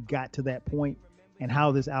how he got to that point and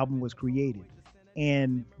how this album was created.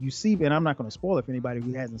 And you see, and I'm not going to spoil it for anybody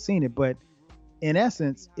who hasn't seen it, but in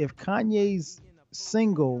essence, if Kanye's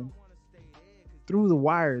single Through the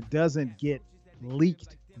Wire doesn't get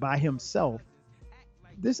leaked by himself,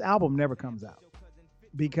 this album never comes out.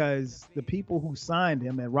 because the people who signed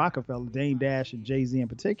him at Rockefeller, Dame Dash and Jay-Z in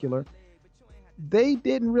particular, they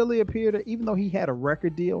didn't really appear to, even though he had a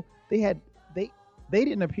record deal, they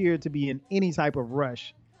didn't appear to be in any type of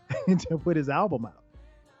rush to put his album out.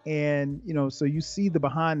 And, so you see the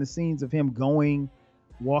behind the scenes of him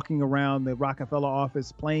walking around the Rockefeller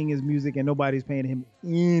office, playing his music, and nobody's paying him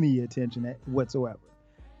any attention whatsoever.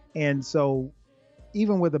 And so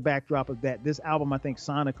even with the backdrop of that, this album, I think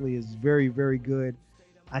sonically is very, very good.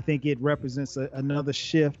 I think it represents another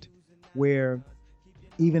shift where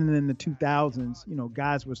even in the 2000s,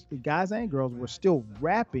 guys and girls were still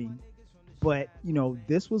rapping, but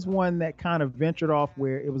this was one that kind of ventured off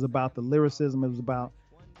where it was about the lyricism, it was about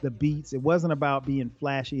the beats, it wasn't about being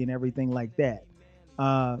flashy and everything like that.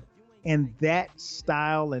 And that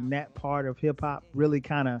style and that part of hip hop really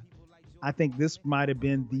I think this might have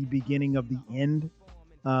been the beginning of the end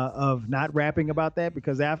of not rapping about that,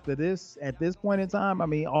 because after this, at this point in time, I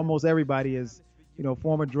mean, almost everybody is,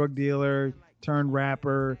 former drug dealer turned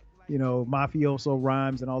rapper, mafioso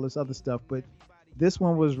rhymes and all this other stuff. But this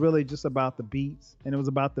one was really just about the beats, and it was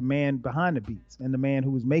about the man behind the beats and the man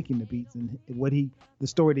who was making the beats and the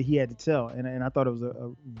story that he had to tell. And I thought it was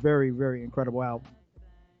a very, very incredible album.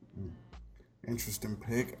 Interesting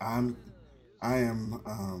pick. I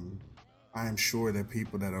am sure that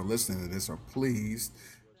people that are listening to this are pleased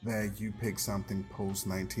that you picked something post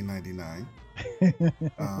 1999.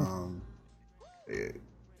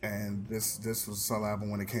 And this was a solid album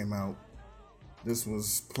when it came out. This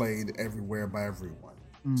was played everywhere by everyone.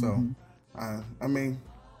 Mm-hmm. So, I mean,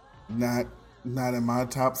 not in my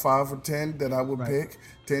top 5 or 10 that I would pick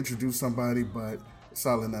to introduce somebody, but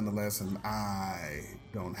solid nonetheless. And I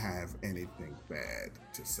don't have anything bad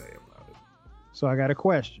to say about it. So I got a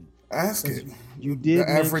question. Ask it. You did the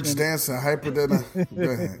average dancer, hyper than go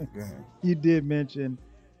ahead. You did mention,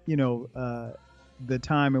 the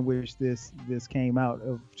time in which this came out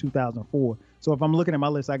of 2004. So if I'm looking at my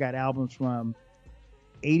list, I got albums from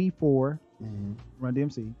 84, Run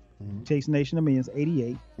DMC, Chase Nation of Millions,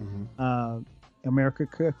 88, America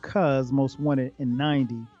Cuz Most Wanted in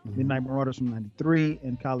 90, Midnight Marauders from 93,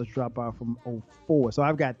 and College Dropout from 04. So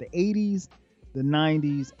I've got the 80s, the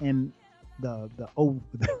 90s, and the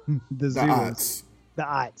zeros, the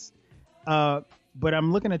odds. But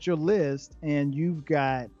I'm looking at your list, and you've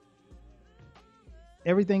got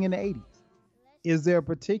everything in the 80s. Is there a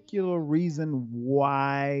particular reason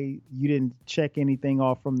why you didn't check anything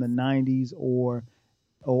off from the 90s or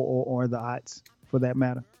the odds, for that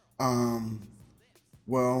matter?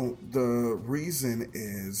 Well, the reason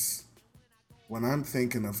is when I'm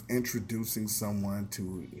thinking of introducing someone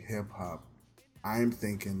to hip hop, I'm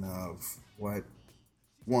thinking of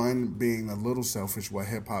being a little selfish, what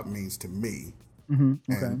hip hop means to me,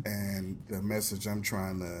 and the message I'm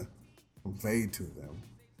trying to convey to them,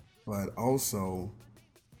 but also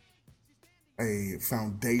a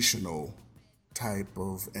foundational type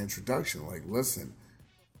of introduction. Like, listen,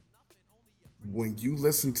 when you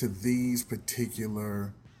listen to these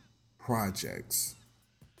particular projects,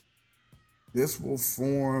 this will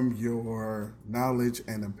form your knowledge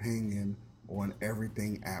and opinion on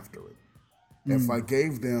everything after it. If I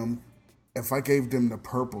gave them the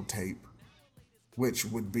purple tape, which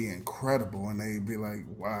would be incredible, and they'd be like,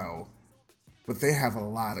 wow, but they have a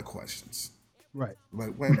lot of questions. Right.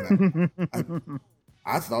 Like, wait a minute.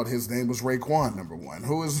 I thought his name was Raekwon, number one.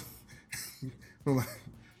 Who is...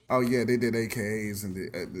 Oh, yeah, they did AKAs, and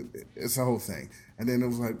it's a whole thing. And then it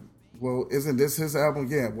was like, well, isn't this his album?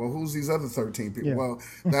 Yeah. Well, who's these other 13 people? Yeah. Well,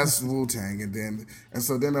 that's Wu-Tang. And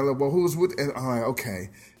so then they're like, well, who's Wu? And I'm like, okay.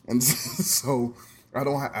 And so I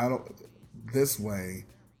don't. This way,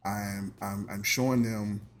 I'm showing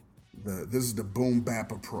them this is the boom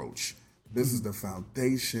bap approach. This is the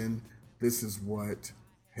foundation. This is what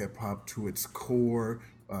hip hop to its core,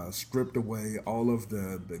 stripped away all of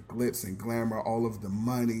the glitz and glamour, all of the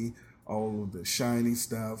money, all of the shiny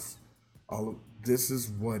stuff. This is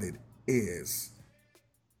what it is,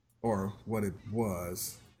 or what it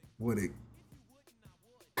was, what it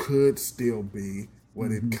could still be,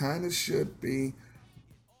 what it kind of should be,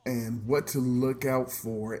 and what to look out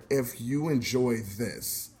for if you enjoy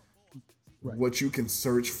this, what you can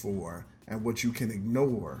search for and what you can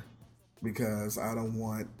ignore, because I don't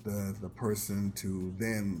want the person to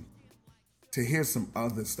then to hear some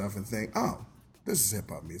other stuff and think, oh, this is hip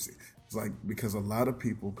hop music. It's like, because a lot of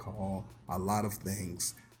people call a lot of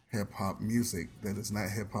things hip hop music that is not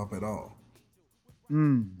hip hop at all.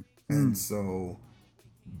 And so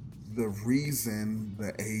the reason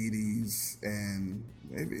the 80s and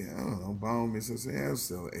maybe, I don't know, Bone is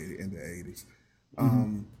still in the 80s.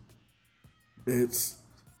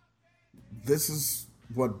 This is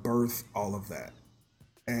what birthed all of that.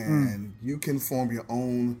 And you can form your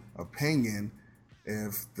own opinion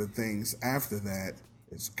if the things after that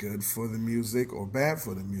is good for the music or bad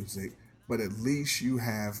for the music, but at least you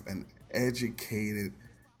have an educated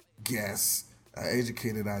guess, an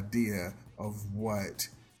educated idea of what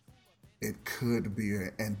it could be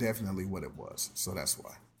and definitely what it was. So that's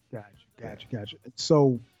why. Gotcha.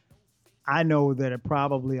 So I know that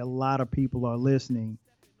probably a lot of people are listening.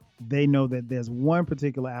 They know that there's one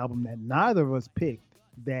particular album that neither of us picked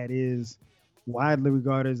that is widely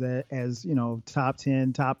regarded as top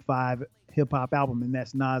 10, top 5 hip hop album, and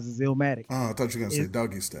that's Nas's Illmatic. Oh, I thought you were gonna say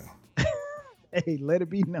Doggy Style. Hey, let it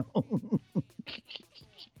be known.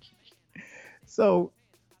 So,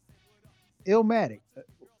 Illmatic,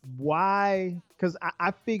 why? Because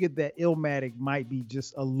I figured that Illmatic might be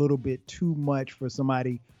just a little bit too much for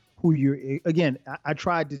somebody who I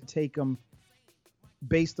tried to take them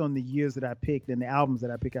based on the years that I picked and the albums that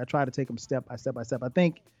I picked. I tried to take them step by step. I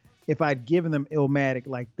think if I'd given them Illmatic,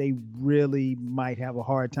 like, they really might have a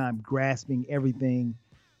hard time grasping everything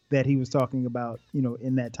that he was talking about,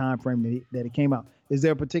 in that time frame that it came out. Is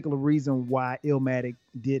there a particular reason why Illmatic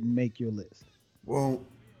didn't make your list? Well,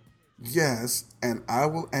 yes, and I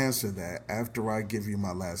will answer that after I give you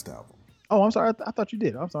my last album. Oh, I'm sorry. I thought you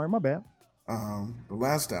did. I'm sorry. My bad. The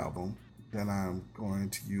last album that I'm going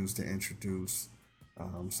to use to introduce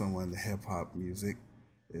someone to hip hop music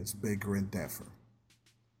is Bigger and Deffer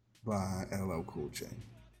by LL Cool J.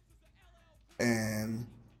 And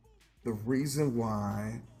the reason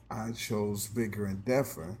why I chose Bigger and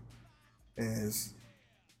Deffer is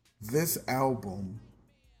this album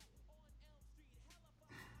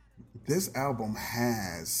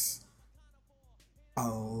has a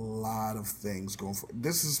lot of things going for it.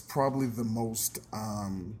 This is probably the most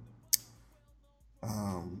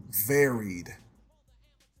varied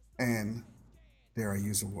and, dare I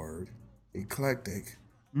use a word, eclectic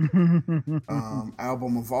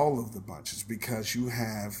album of all of the bunches, because you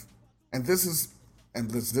have, and this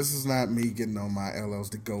is not me getting on my LL's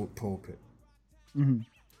the GOAT pulpit,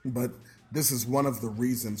 but this is one of the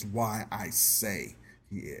reasons why I say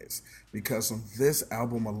he is, because on this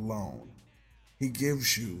album alone, he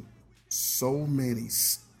gives you so many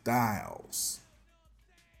styles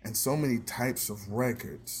and so many types of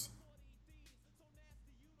records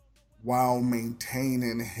while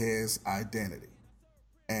maintaining his identity.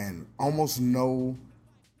 And almost no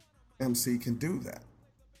MC can do that.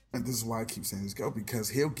 And this is why I keep saying this, GOAT, because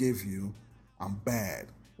he'll give you I'm Bad,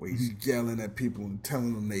 where he's yelling at people and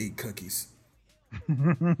telling them to eat cookies.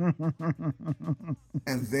 And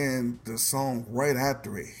then the song right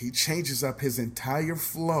after it, he changes up his entire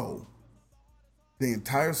flow, the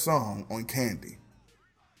entire song on Candy.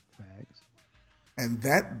 Thanks. And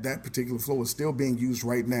that particular flow is still being used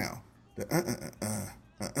right now.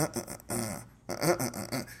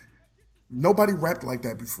 Nobody rapped like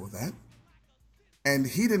that before that. And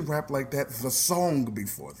he didn't rap like that the song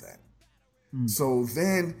before that. So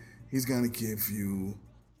then he's going to give you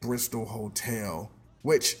Bristol Hotel,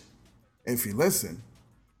 which, if you listen,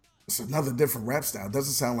 it's another different rap style. It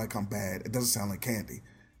doesn't sound like I'm Bad. It doesn't sound like Candy.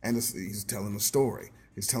 And he's telling a story.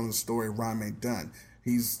 He's telling a story rhyme ain't done.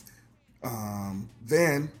 He's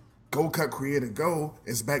then Go Cut Creator Go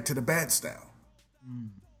is back to the Bad style.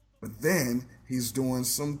 But then he's doing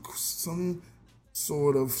some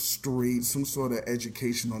sort of street, some sort of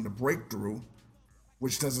education on the breakthrough,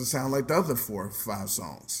 which doesn't sound like the other 4 or 5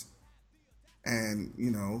 songs. And,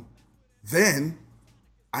 then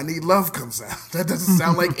I Need Love comes out. That doesn't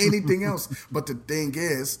sound like anything else. But the thing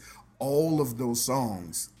is, all of those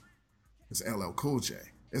songs is LL Cool J.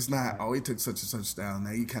 It's not, he took such and such style,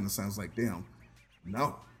 now he kind of sounds like them.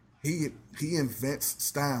 No. He invents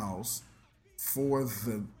styles for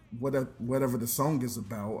the whatever the song is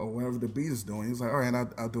about or whatever the beat is doing. He's like, all right,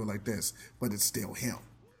 I'll do it like this. But it's still him.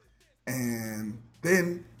 And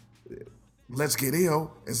then Let's Get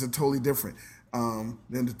Ill is a totally different than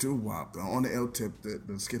the doo-wop on the L tip,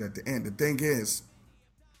 the skit at the end. The thing is,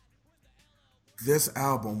 this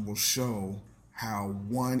album will show how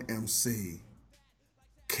one MC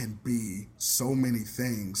can be so many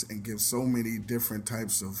things and give so many different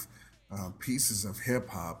types of pieces of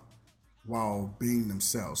hip-hop while being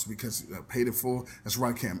themselves. Because Paid in Full, that's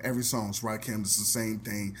Rakim. Every song is Rakim. It's the same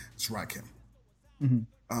thing. It's Rakim.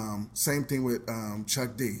 Same thing with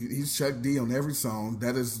Chuck D. He's Chuck D on every song.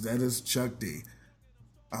 That is Chuck D.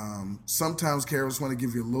 Sometimes KRS want to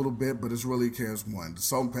give you a little bit, but it's really KRS-One. The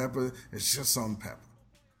Salt and Pepper, it's just Salt and Pepper.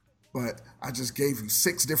 But I just gave you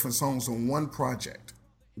 6 different songs on one project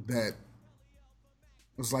that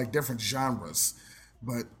was like different genres,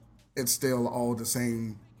 but it's still all the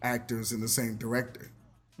same actors and the same director.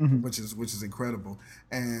 which is incredible.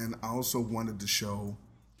 And I also wanted to show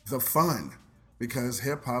the fun, because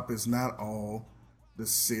hip hop is not all the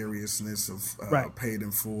seriousness of Paid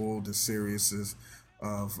in Full, the seriousness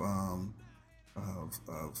of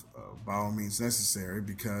By All Means Necessary,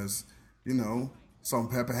 because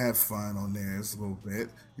Salt-N-Pepa had fun on theirs a little bit.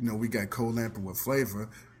 We got Cole Lampert with flavor,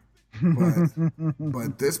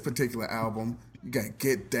 but this particular album, you got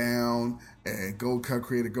Get Down and Gold Cut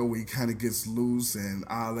Creator Go, where he kind of gets loose, and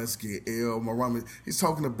Let's Get Ill. Marama, he's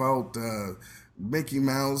talking about Mickey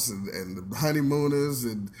Mouse and the honeymooners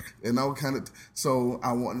and all kind of. So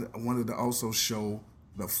I wanted to also show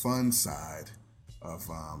the fun side of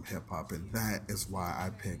hip hop, and that is why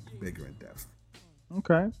I picked Bigger and Deaf.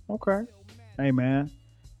 Okay. Hey man,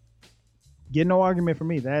 get no argument from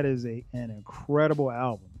me. That is an incredible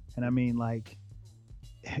album, and I mean, like,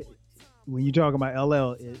 when you talk about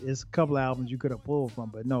LL, it's a couple of albums you could have pulled from,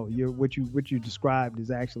 but no, what you described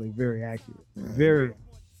is actually very accurate. Yeah. Very.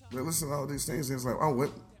 They listen to all these things, and it's like, oh,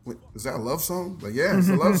 what is that a love song? Like, yeah, it's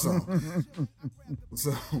a love song.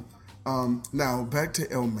 So, now back to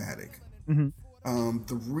Illmatic.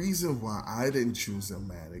 The reason why I didn't choose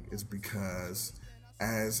Illmatic is because,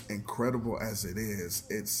 as incredible as it is,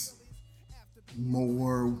 it's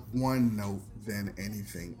more one note than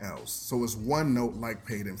anything else. So it's one note like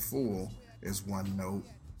Paid in Full is one note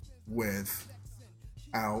without,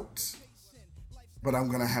 but I'm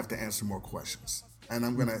gonna have to answer more questions, and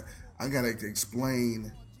I gotta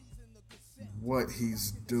explain what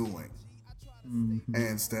he's doing. And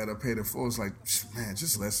instead of Paid in Full, it's like, man,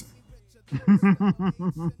 just listen.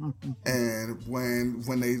 And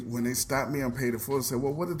when they stop me on Paid in Full, they say,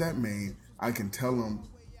 well, what did that mean? I can tell them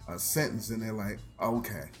a sentence, and they're like,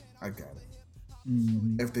 okay, I got it.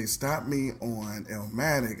 If they stop me on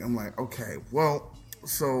Illmatic, I'm like, okay, well,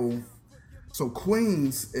 so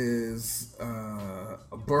Queens is a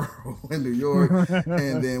borough in New York,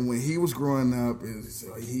 and then when he was growing up,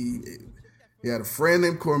 he had a friend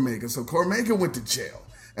named Cormaker, so Cormaker went to jail,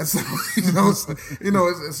 and so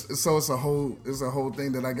it's a whole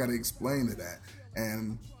thing that I got to explain to that,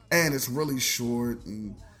 and it's really short,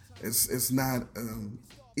 and it's not.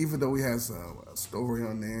 Even though he has a story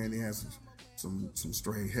on there and he has some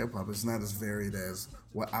straight hip hop, it's not as varied as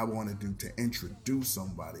what I want to do to introduce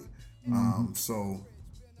somebody. So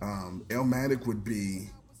Illmatic would be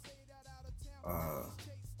a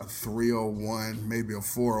 301, maybe a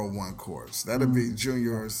 401 course. That'd be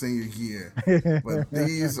junior or senior year. But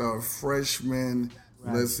these are freshmen.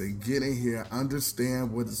 Right. Listen, get in here,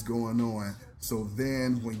 understand what is going on. So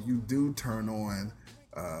then when you do turn on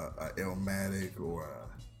a Illmatic or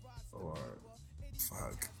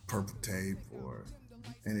Purple Tape or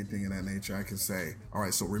anything of that nature, I can say, all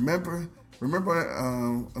right, so remember,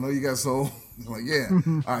 I know you got soul. I'm like, yeah.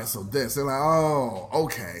 All right, so this. They're like, oh,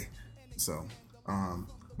 okay. So,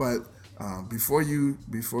 but before you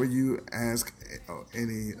ask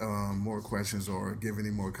any more questions or give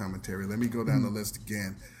any more commentary, let me go down the list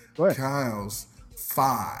again. Kyle's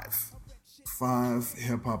five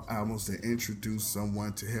hip hop albums that introduce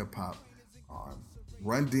someone to hip hop are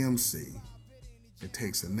Run DMC, It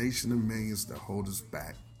Takes a Nation of Millions to Hold Us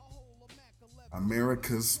Back,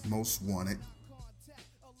 America's Most Wanted,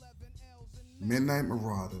 Midnight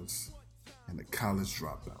Marauders, and The College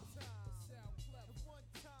Dropout.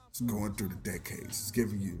 It's going through the decades. It's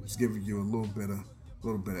giving you a little bit of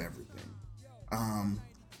everything.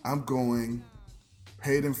 I'm going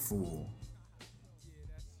Paid in Full,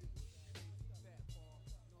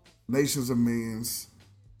 Nations of Millions,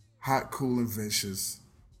 Hot, Cool, and Vicious,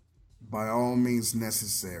 By All Means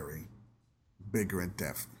Necessary, Bigger and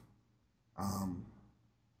Deaf.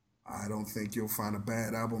 I don't think you'll find a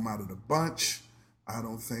bad album out of the bunch. I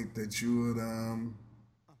don't think that you would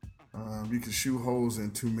you can shoot holes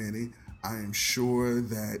in too many. I am sure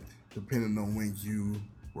that depending on when you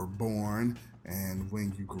were born and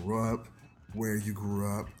when you grew up, where you grew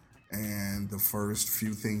up, and the first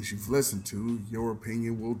few things you've listened to, your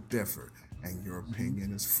opinion will differ. And your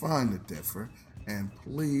opinion is fine to differ. And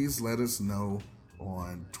please let us know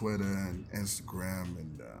on Twitter and Instagram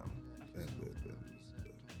and the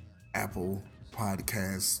Apple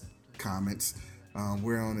Podcast comments.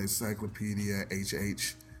 We're on Encyclopedia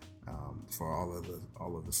HH for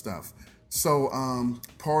all of the stuff. So,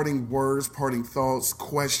 parting words, parting thoughts,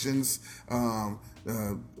 questions,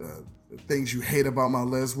 things you hate about my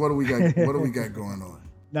list. What do we got? What do we got going on?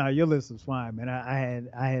 No, your list was fine, man.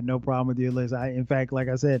 I had no problem with your list. In fact, like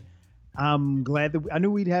I said, I'm glad that I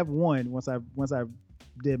knew we'd have one. Once I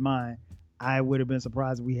did mine, I would have been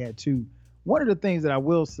surprised if we had two. One of the things that I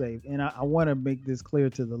will say, and I want to make this clear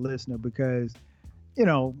to the listener, because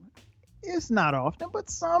It's not often, but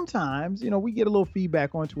sometimes, we get a little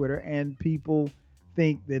feedback on Twitter and people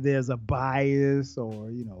think that there's a bias or,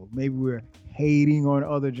 maybe we're hating on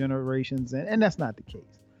other generations. And that's not the case.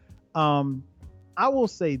 I will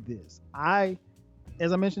say this.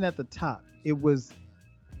 As I mentioned at the top, it was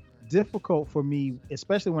difficult for me,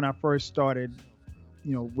 especially when I first started,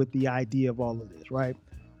 with the idea of all of this, right?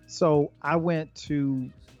 So I went to,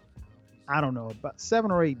 I don't know, about 7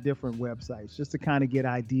 or 8 different websites just to kind of get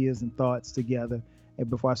ideas and thoughts together and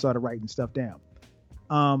before I started writing stuff down.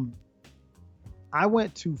 I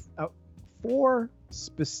went to 4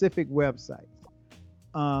 specific websites.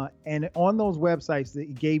 And on those websites,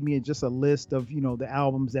 it gave me just a list of, the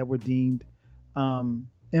albums that were deemed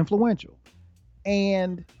influential.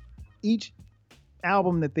 And each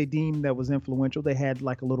album that they deemed that was influential, they had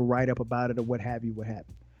like a little write-up about it or what have you.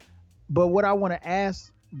 But what I want to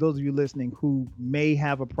ask those of you listening who may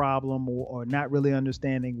have a problem or not really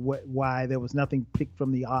understanding why there was nothing picked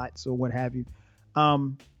from the aughts or what have you,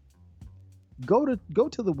 go to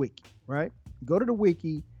the wiki, right? Go to the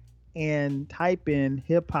wiki and type in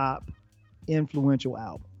hip hop influential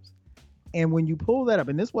albums. And when you pull that up,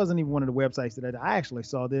 and this wasn't even one of the websites that I actually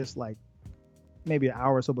saw this like maybe an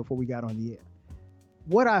hour or so before we got on the air.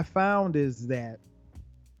 What I found is that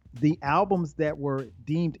the albums that were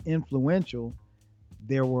deemed influential,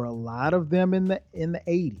 there were a lot of them in the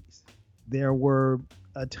 80s. There were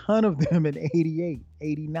a ton of them in 88,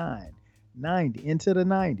 89, 90, into the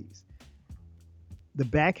 90s. The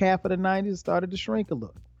back half of the 90s started to shrink a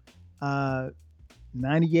little.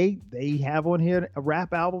 98, they have on here a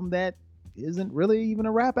rap album that isn't really even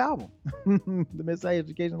a rap album. The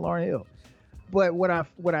Miseducation of Lauryn Hill. But what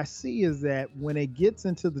I see is that when it gets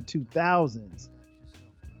into the 2000s,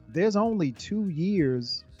 there's only 3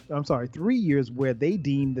 years where they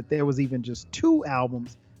deemed that there was even just 2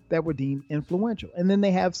 albums that were deemed influential. And then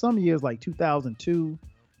they have some years like 2002,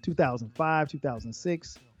 2005,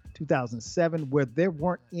 2006, 2007, where there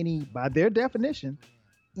weren't any, by their definition,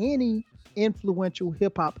 any influential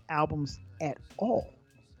hip hop albums at all.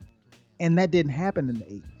 And that didn't happen in the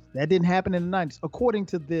 80s. That didn't happen in the 90s, according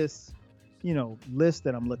to this, list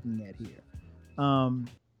that I'm looking at here.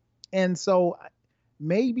 And so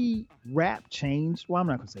maybe rap changed. Well, I'm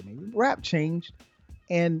not going to say maybe. Rap changed.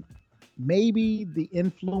 And maybe the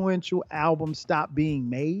influential albums stopped being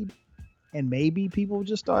made. And maybe people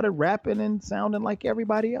just started rapping and sounding like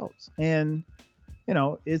everybody else. And,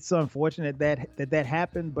 it's unfortunate that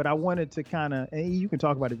happened. But I wanted to kind of, and you can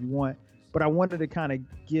talk about it if you want, but I wanted to kind of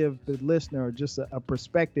give the listener just a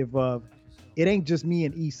perspective of, it ain't just me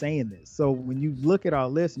and E saying this. So when you look at our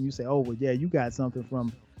list and you say, oh, well, yeah, you got something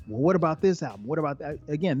from, well, what about this album? What about that?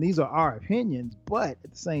 Again, these are our opinions, but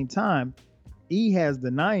at the same time, E has the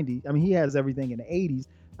 90s. I mean, he has everything in the 80s.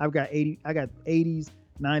 I got 80s,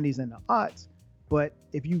 90s, and the aughts. But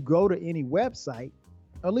if you go to any website,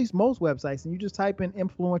 or at least most websites, and you just type in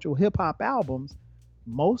influential hip hop albums,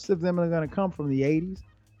 most of them are going to come from the 80s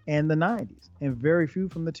and the 90s, and very few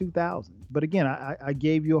from the 2000s. But again, I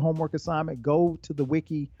gave you a homework assignment. Go to the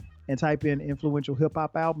wiki and type in influential hip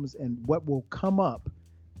hop albums, and what will come up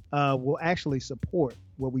will actually support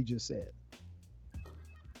what we just said.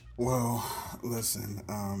 Well, listen,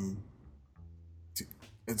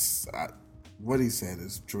 what he said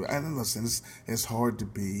is true. And listen, it's hard to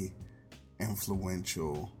be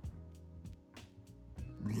influential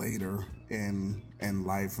later in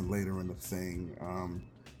life and later in the thing.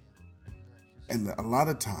 And a lot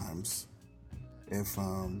of times, if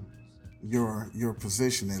your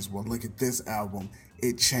position is, well, look at this album,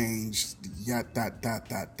 it changed,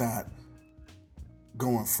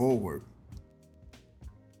 going forward.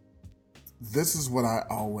 This is what I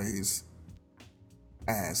always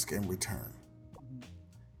ask in return.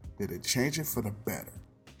 Did it change it for the better?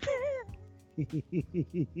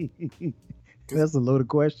 That's a loaded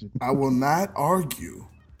question. I will not argue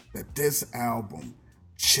that this album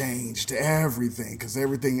changed everything, because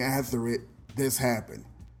everything after it, this happened.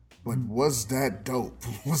 But was that dope?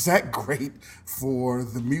 Was that great for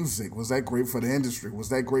the music? Was that great for the industry? Was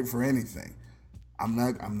that great for anything? I'm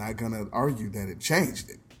not gonna argue that it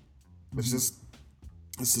changed it. It's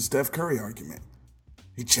the Steph Curry argument.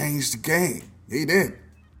 He changed the game. He did.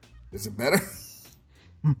 Is it better?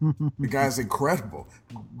 The guy's incredible.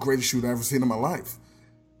 Greatest shooter I've ever seen in my life.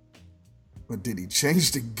 But did he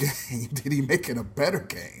change the game? Did he make it a better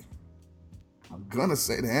game? I'm gonna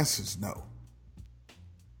say the answer is no.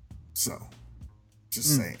 So,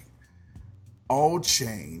 just saying. All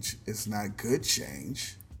change is not good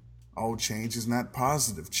change. All change is not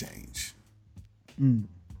positive change.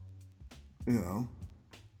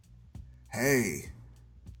 Hey,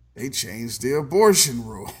 they changed the abortion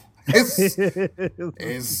rule.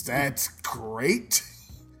 Is that great?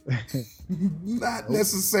 Not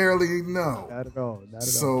necessarily, no. Not at all. Not at all.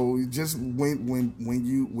 So just when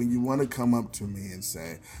you want to come up to me and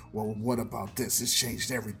say, well, what about this? It's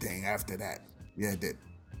changed everything after that. Yeah, it did.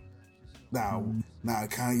 Now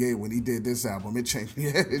Kanye, when he did this album, it changed.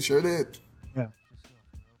 Yeah, it sure did. Yeah.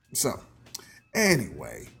 So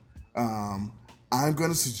anyway, I'm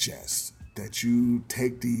going to suggest that you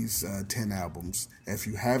take these 10 albums. If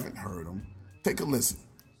you haven't heard them, take a listen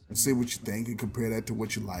and see what you think and compare that to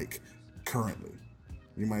what you like currently.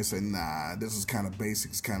 You might say, nah, this is kind of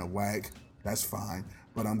basic, it's kind of whack. That's fine.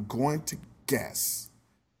 But I'm going to guess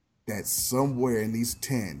that somewhere in these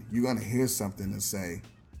 10, you're going to hear something and say,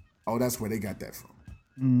 oh, that's where they got that from.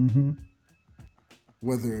 Mm-hmm.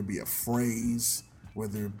 Whether it be a phrase,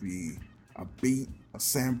 whether it be a beat, a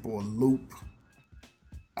sample, a loop,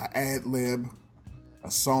 an ad-lib,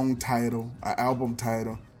 a song title, an album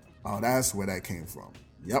title. Oh, that's where that came from.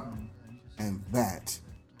 Yep. And that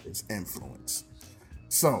is influence.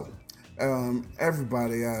 So,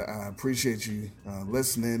 everybody, I appreciate you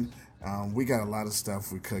listening. We got a lot of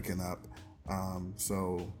stuff we're cooking up.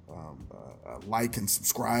 So like and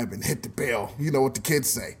subscribe and hit the bell. You know what the kids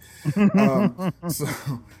say. In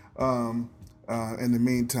the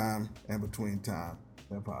meantime, and between time,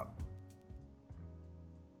 hip hop.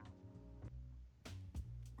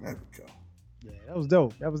 There we go. Yeah, that was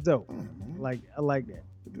dope. That was dope. Mm-hmm. I like that.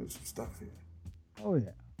 We're doing some stuff here. Oh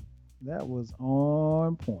yeah, that was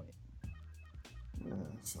on point. Yeah,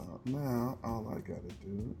 so now all I gotta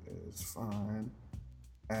do is find,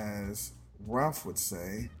 as Ralph would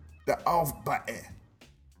say, the off button.